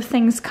 but a lot of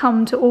things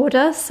come to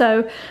order,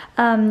 so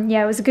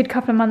yeah, it was a good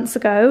couple of months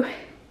ago.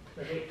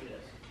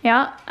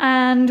 Yeah,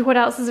 and what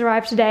else has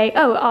arrived today?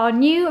 Oh, our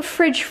new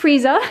fridge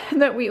freezer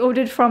that we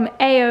ordered from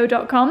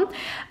AO.com.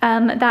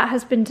 That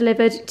has been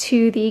delivered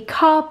to the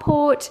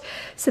carport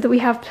so that we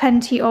have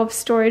plenty of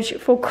storage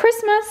for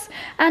Christmas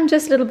and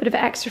just a little bit of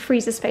extra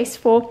freezer space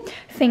for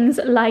things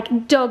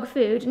like dog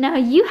food. Now,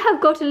 you have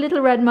got a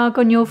little red mark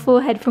on your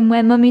forehead from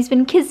where Mummy's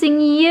been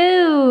kissing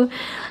you.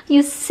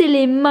 You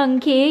silly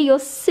monkey, you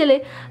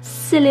silly,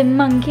 silly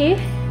monkey.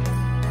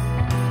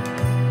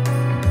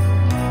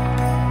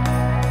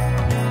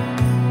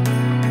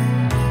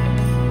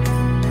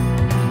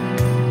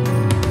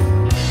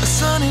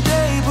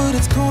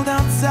 It's cold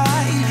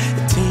outside,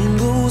 it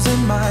tingles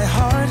in my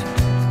heart.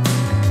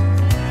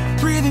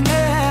 Breathing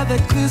air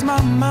that clears my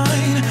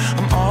mind,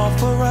 I'm all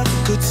for a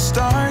good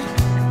start.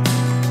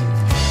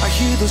 I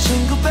hear those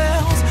jingle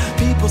bells,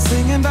 people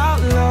singing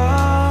about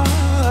love.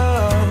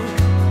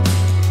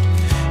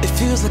 It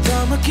feels like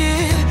I'm a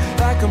kid,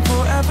 like I'm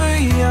forever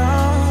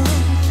young.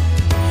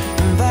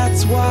 And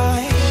that's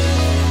why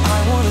I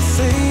wanna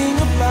sing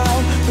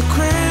about the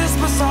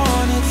Christmas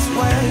on its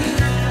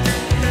way.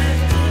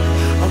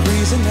 A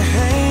reason to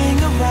hang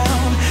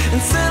around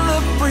and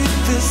celebrate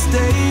this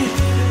day.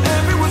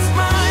 Everyone's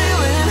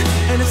smiling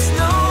and it's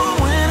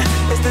snowing.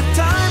 It's the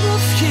time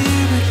of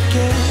year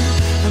again.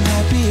 I'm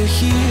happy you're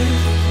here,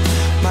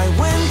 my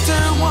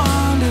winter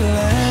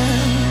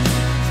wonderland.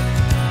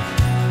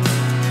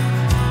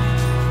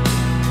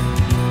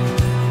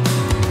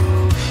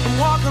 I'm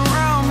walking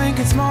around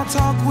making small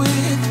talk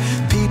with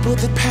people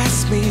that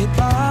pass me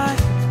by.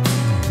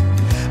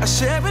 I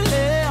share a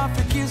laugh,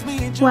 it gives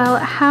me a joy. Well,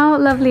 how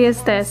lovely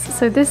is this?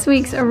 So this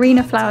week's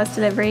Arena Flowers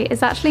delivery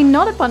is actually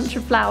not a bunch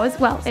of flowers.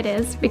 Well, it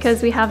is,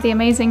 because we have the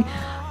amazing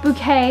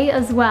bouquet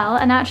as well,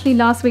 and actually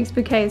last week's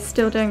bouquet is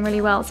still doing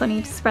really well, so I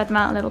need to spread them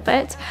out a little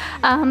bit.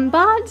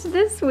 But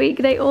this week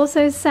they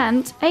also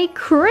sent a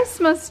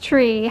Christmas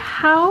tree.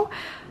 How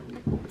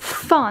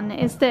fun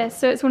is this?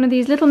 So it's one of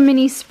these little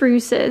mini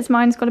spruces.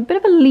 Mine's got a bit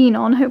of a lean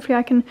on. Hopefully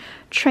I can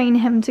train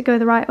him to go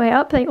the right way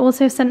up. They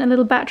also sent a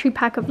little battery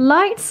pack of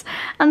lights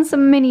and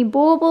some mini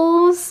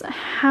baubles.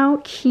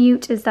 How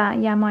cute is that?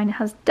 Yeah, mine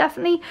has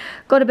definitely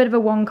got a bit of a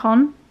wonk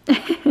on.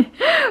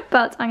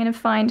 But I'm going to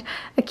find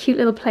a cute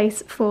little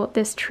place for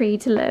this tree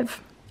to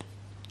live.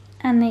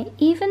 And they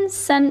even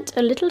sent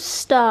a little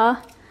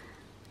star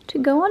to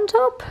go on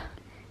top.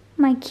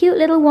 My cute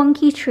little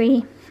wonky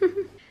tree.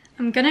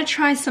 I'm gonna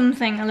try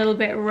something a little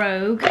bit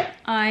rogue.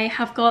 I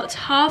have got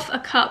half a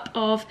cup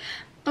of,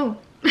 oh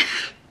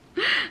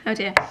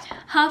dear,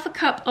 half a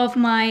cup of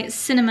my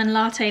cinnamon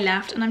latte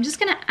left, and I'm just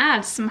gonna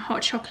add some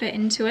hot chocolate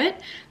into it.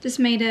 Just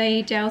made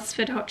a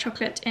Dalesford hot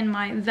chocolate in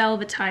my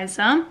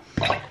velvetizer.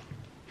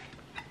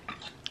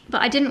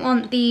 But I didn't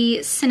want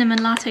the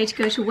cinnamon latte to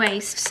go to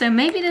waste, so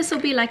maybe this will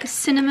be like a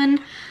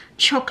cinnamon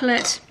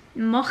chocolate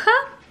mocha,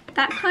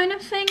 that kind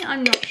of thing,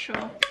 I'm not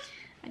sure.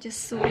 I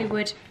just thought we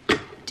would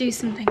do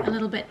something a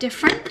little bit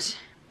different.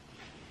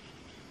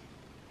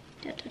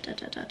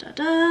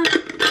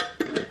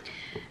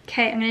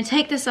 Okay, I'm going to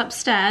take this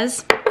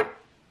upstairs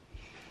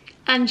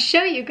and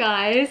show you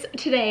guys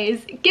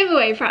today's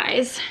giveaway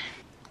prize.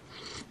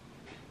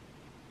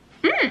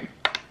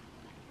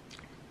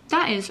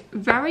 That is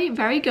very,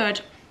 very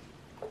good.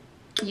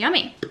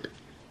 Yummy.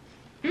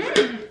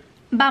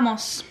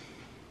 Vamos.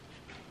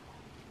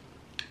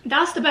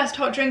 That's the best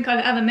hot drink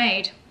I've ever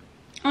made.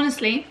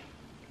 Honestly.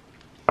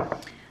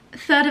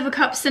 1/3 of a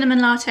cup cinnamon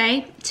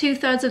latte,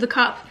 2/3 of the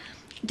cup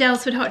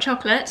Dalesford hot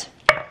chocolate.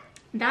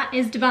 That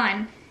is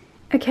divine.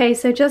 Okay,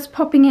 so just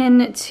popping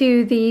in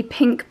to the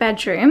pink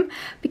bedroom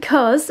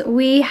because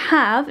we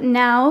have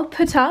now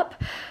put up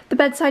the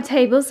bedside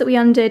tables that we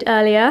undid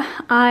earlier.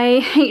 I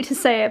hate to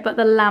say it, but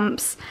the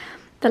lamps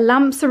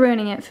are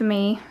ruining it for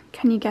me.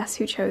 Can you guess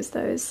who chose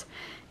those?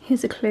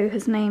 Here's a clue.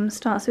 His name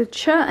starts with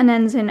Ch and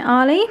ends in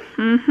Ali.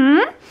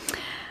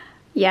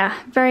 Yeah,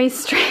 very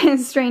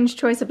strange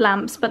choice of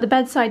lamps, but the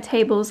bedside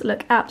tables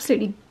look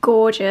absolutely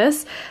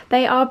gorgeous.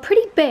 They are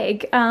pretty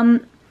big,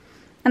 and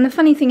the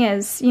funny thing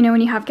is, you know,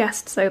 when you have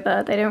guests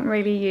over, they don't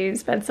really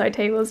use bedside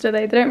tables, do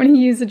they? They don't really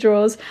use the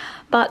drawers.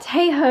 But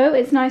hey-ho,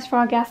 it's nice for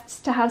our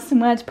guests to have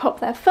somewhere to pop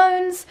their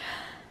phones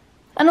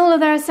and all of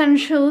their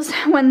essentials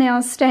when they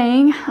are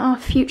staying, our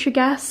future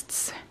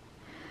guests.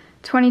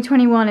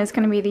 2021 is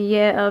going to be the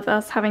year of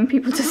us having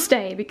people to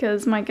stay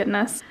because, my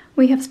goodness,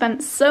 we have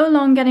spent so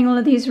long getting all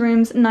of these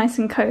rooms nice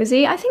and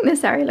cozy. I think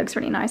this area looks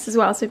really nice as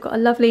well. So we've got a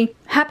lovely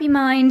Happy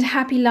Mind,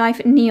 Happy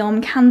Life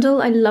neon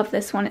candle. I love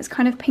this one. It's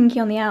kind of pinky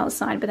on the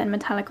outside, but then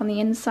metallic on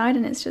the inside,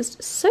 and it's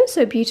just so,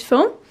 so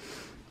beautiful.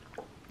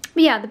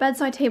 But yeah, the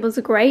bedside tables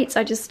are great.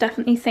 I just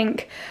definitely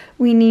think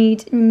we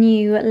need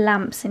new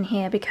lamps in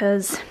here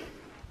because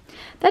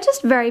they're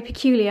just very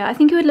peculiar. I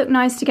think it would look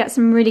nice to get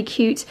some really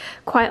cute,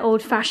 quite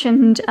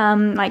old-fashioned,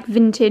 like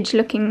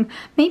vintage-looking,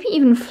 maybe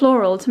even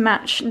floral to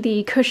match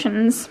the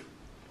cushions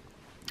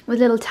with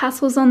little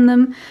tassels on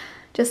them.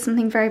 Just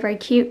something very, very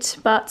cute.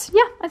 But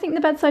yeah, I think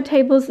the bedside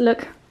tables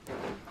look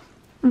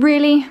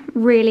really,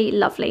 really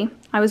lovely.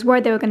 I was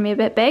worried they were going to be a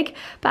bit big,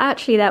 but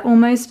actually they're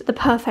almost the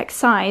perfect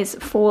size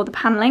for the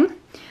paneling.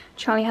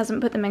 Charlie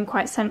hasn't put them in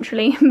quite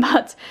centrally,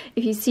 but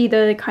if you see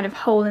the kind of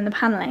hole in the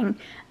paneling,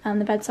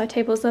 the bedside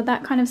tables are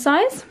that kind of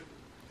size.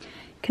 You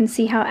can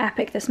see how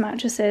epic this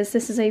mattress is.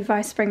 This is a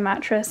vice spring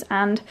mattress,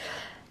 and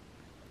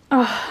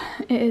oh,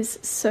 it is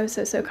so,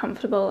 so, so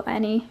comfortable.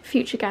 Any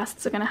future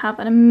guests are going to have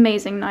an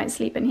amazing night's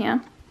sleep in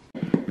here.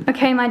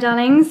 Okay, my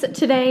darlings,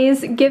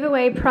 today's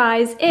giveaway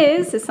prize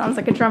is, this sounds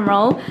like a drum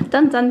roll,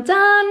 dun dun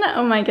dun,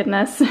 oh my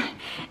goodness.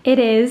 It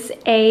is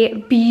a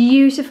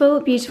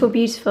beautiful, beautiful,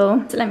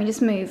 beautiful, so let me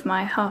just move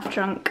my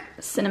half-drunk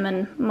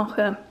cinnamon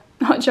mocha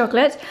hot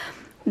chocolate.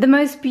 The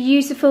most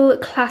beautiful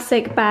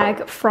classic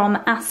bag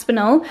from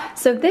Aspinall.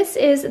 So this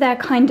is their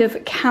kind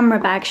of camera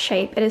bag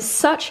shape. It is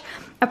such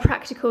a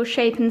practical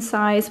shape and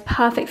size,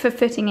 perfect for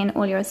fitting in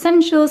all your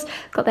essentials.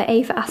 Got the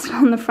A for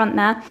Aspinall on the front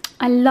there.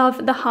 I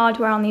love the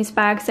hardware on these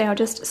bags. They are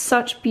just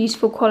such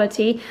beautiful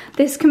quality.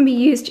 This can be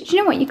used, do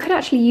you know what, you could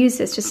actually use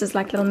this just as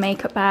like a little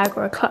makeup bag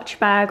or a clutch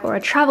bag or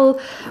a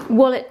travel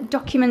wallet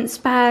documents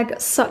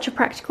bag. Such a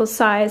practical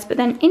size. But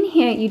then in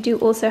here you do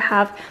also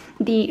have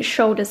the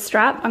shoulder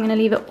strap. I'm going to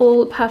leave it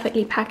all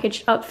perfectly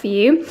packaged up for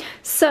you.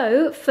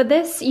 So for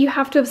this you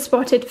have to have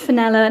spotted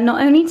Fenella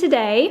not only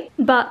today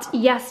but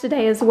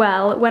yesterday as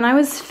well. When I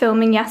was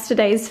filming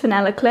yesterday's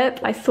Fenella clip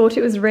I thought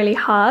it was really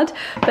hard,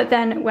 but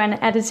then when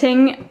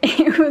editing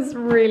it was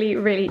really,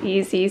 really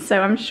easy.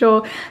 So I'm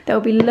sure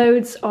there'll be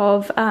loads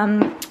of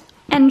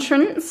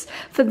entrance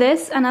for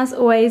this, and as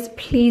always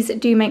please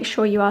do make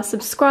sure you are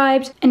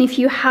subscribed, and if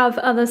you have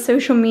other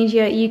social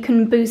media you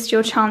can boost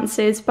your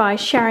chances by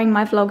sharing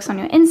my vlogs on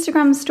your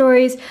Instagram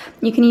stories.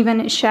 You can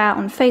even share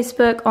on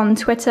Facebook, on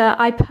Twitter.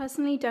 I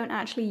personally don't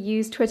actually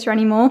use Twitter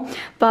anymore,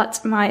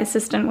 but my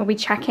assistant will be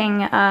checking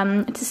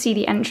to see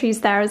the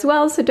entries there as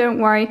well, so don't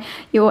worry,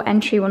 your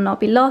entry will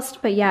not be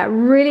lost. But yeah,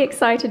 really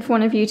excited for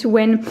one of you to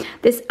win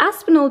this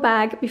Aspinall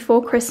bag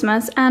before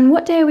Christmas. And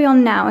what day are we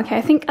on now? Okay,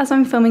 I think as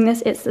I'm filming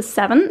this it's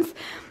the 7th.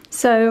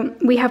 So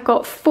we have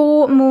got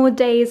 4 more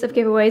days of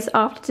giveaways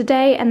after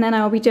today, and then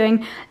I'll be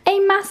doing a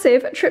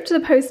massive trip to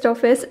the post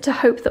office to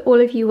hope that all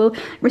of you will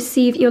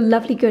receive your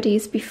lovely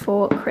goodies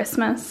before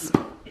Christmas.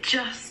 It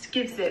just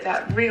gives it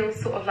that real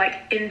sort of like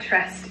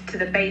interest to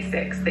the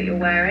basics that you're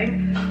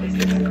wearing.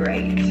 This looks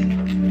great.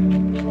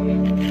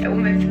 It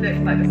almost looks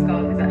like the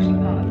scarf is actually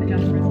part of the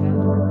jumper as well.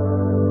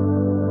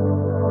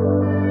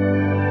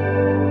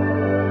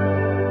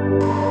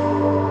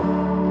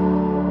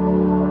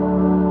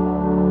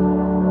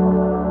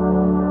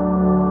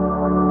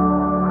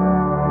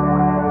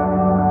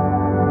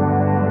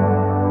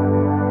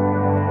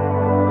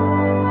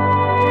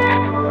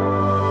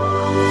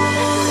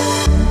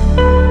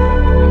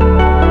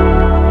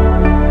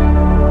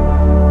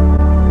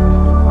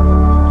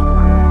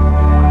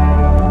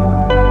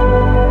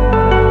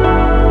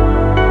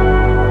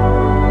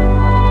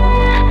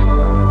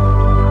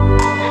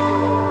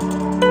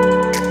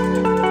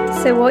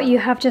 So what you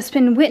have just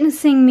been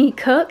witnessing me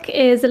cook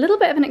is a little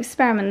bit of an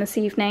experiment this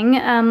evening.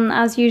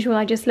 As usual,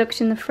 I just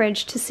looked in the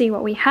fridge to see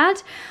what we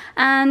had,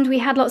 and we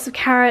had lots of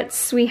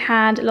carrots, we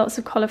had lots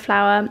of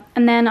cauliflower,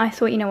 and then I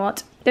thought, you know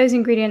what, those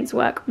ingredients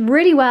work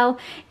really well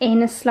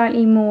in a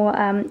slightly more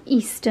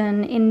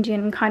Eastern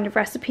Indian kind of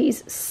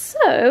recipes.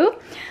 So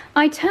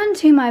I turned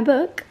to my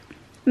book,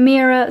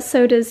 Mira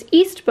Soda's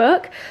East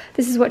book.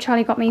 This is what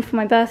Charlie got me for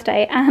my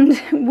birthday,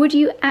 and would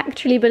you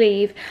actually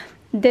believe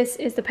this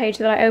is the page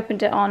that I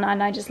opened it on,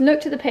 and I just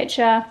looked at the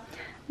picture,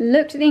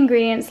 looked at the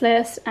ingredients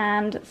list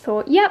and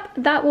thought, yep,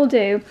 that will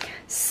do.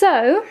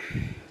 So,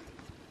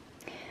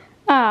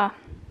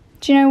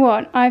 do you know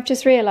what? I've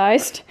just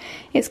realised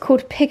it's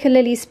called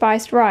piccalilli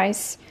spiced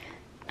rice,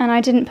 and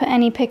I didn't put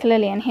any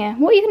piccalilli in here.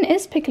 What even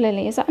is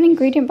piccalilli? Is that an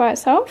ingredient by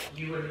itself?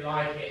 You wouldn't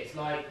like it. It's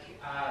like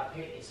a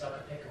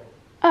pickle.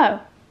 Oh.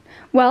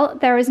 Well,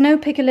 there is no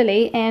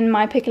piccalilli in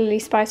my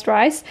piccalilli spiced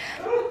rice.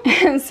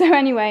 So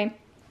anyway,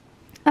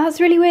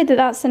 that's really weird that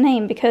that's the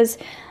name, because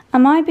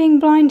am I being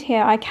blind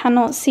here? I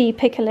cannot see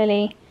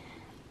piccalilli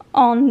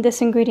on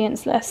this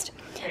ingredients list.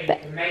 You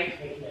can make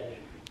piccalilli.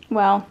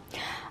 Well,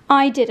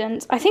 I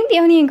didn't. I think the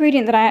only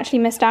ingredient that I actually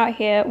missed out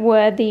here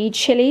were the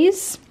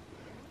chilies.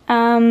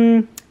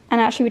 And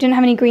actually we didn't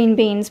have any green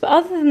beans, but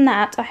other than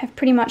that I have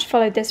pretty much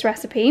followed this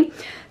recipe.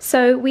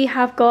 So we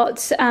have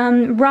got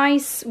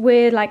rice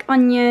with like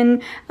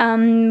onion,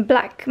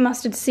 black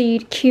mustard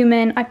seed,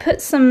 cumin. I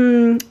put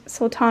some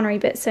sultanery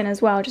bits in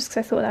as well just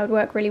because I thought that would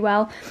work really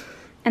well.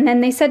 And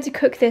then they said to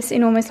cook this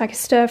in almost like a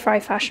stir-fry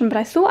fashion, but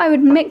I thought I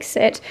would mix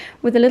it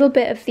with a little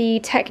bit of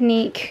the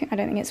technique, I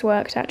don't think it's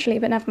worked actually,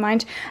 but never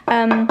mind,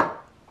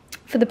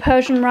 for the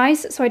Persian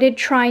rice. So I did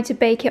try to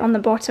bake it on the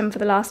bottom for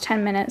the last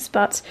 10 minutes,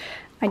 but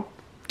I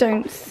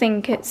don't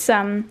think it's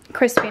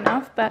crispy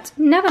enough, but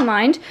never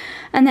mind.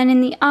 And then in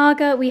the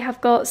aga, we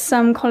have got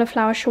some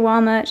cauliflower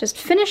shawarma, just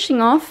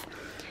finishing off.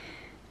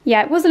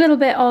 Yeah, it was a little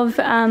bit of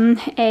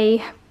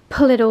a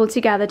pull it all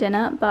together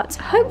dinner, but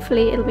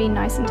hopefully it'll be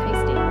nice and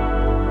tasty.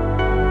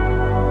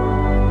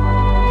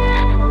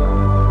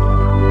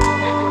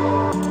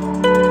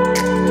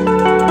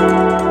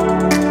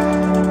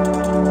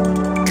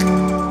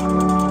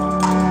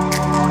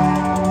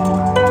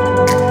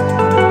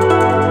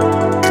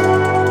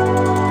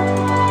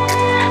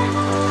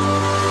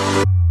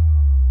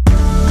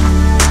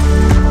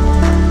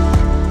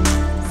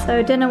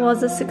 So dinner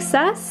was a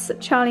success.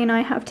 Charlie and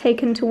I have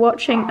taken to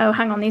watching, oh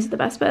hang on, these are the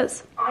best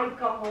bits. I've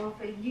got one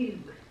for you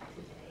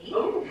today.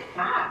 Oh,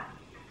 fab.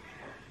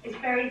 It's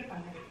very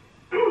funny.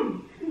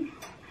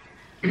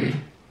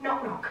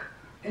 Knock knock.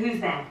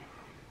 Who's there?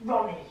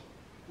 Ronnie.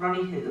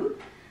 Ronnie who?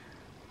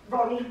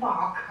 Ronnie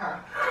Barker.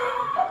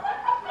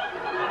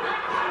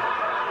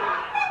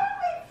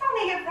 It's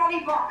funny if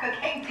Ronnie Barker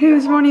came to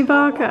Who's Ronnie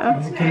Barker?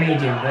 He's a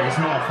comedian, but it's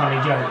not a funny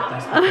joke.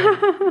 That's the thing.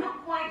 I'm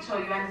not quite sure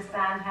you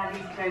understand how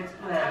these jokes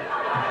work.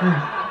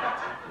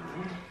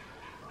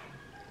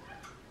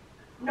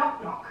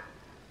 Knock knock.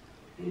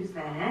 Who's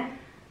there?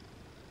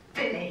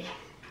 Billy.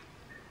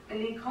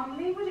 Billy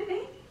Connolly, would it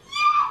be?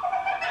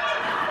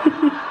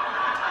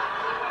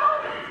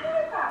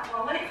 That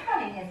one. Well, it's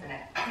funny, isn't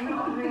it?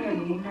 Not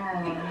really, no.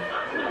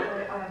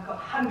 I've got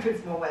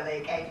hundreds more where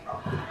they came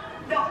from.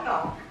 Knock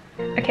knock.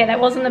 Okay, that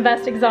wasn't the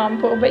best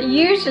example, but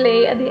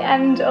usually at the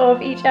end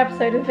of each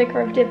episode of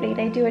Vicar of Dibley,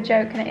 they do a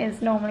joke and it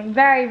is normally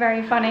very,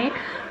 very funny.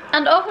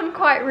 And often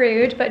quite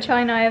rude, but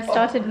Charlie and I have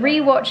started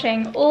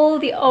re-watching all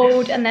the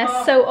old, and they're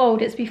so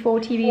old, it's before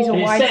TVs or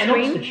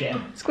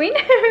widescreen. Screen?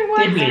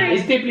 Dibley.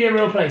 Is Dibley a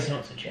real place in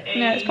Oxfordshire?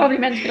 No, it's probably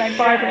meant to be like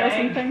Barbary or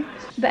something.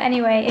 But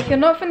anyway, if you're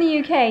not from the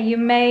UK, you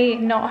may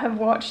not have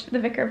watched The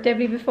Vicar of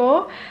Dibley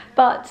before,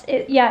 but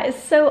yeah,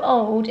 it's so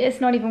old,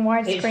 it's not even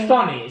widescreen. It's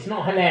funny, it's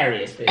not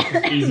hilarious, but it's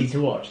just easy to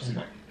watch, isn't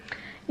it?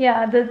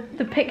 Yeah,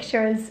 the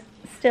picture is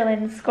still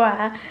in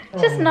square.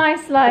 Just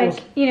nice,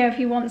 like, you know, if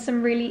you want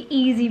some really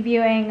easy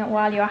viewing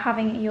while you're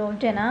having your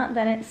dinner,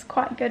 then it's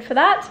quite good for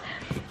that.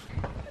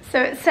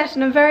 So it's set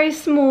in a very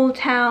small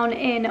town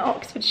in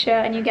Oxfordshire,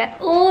 and you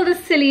get all the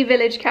silly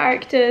village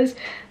characters,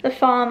 the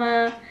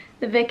farmer,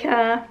 the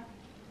vicar,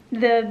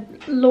 the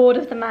lord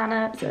of the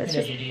manor. So it's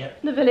just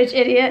the village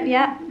idiot.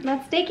 Yeah,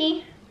 that's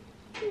Dicky,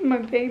 my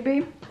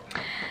baby.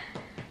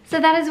 So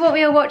that is what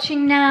we are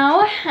watching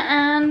now,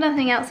 and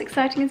nothing else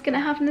exciting is going to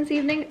happen this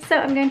evening. So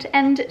I'm going to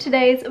end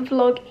today's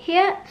vlog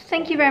here.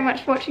 Thank you very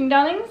much for watching,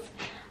 darlings.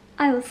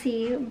 I will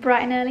see you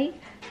bright and early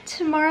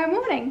tomorrow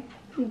morning.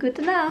 Good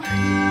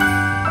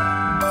night.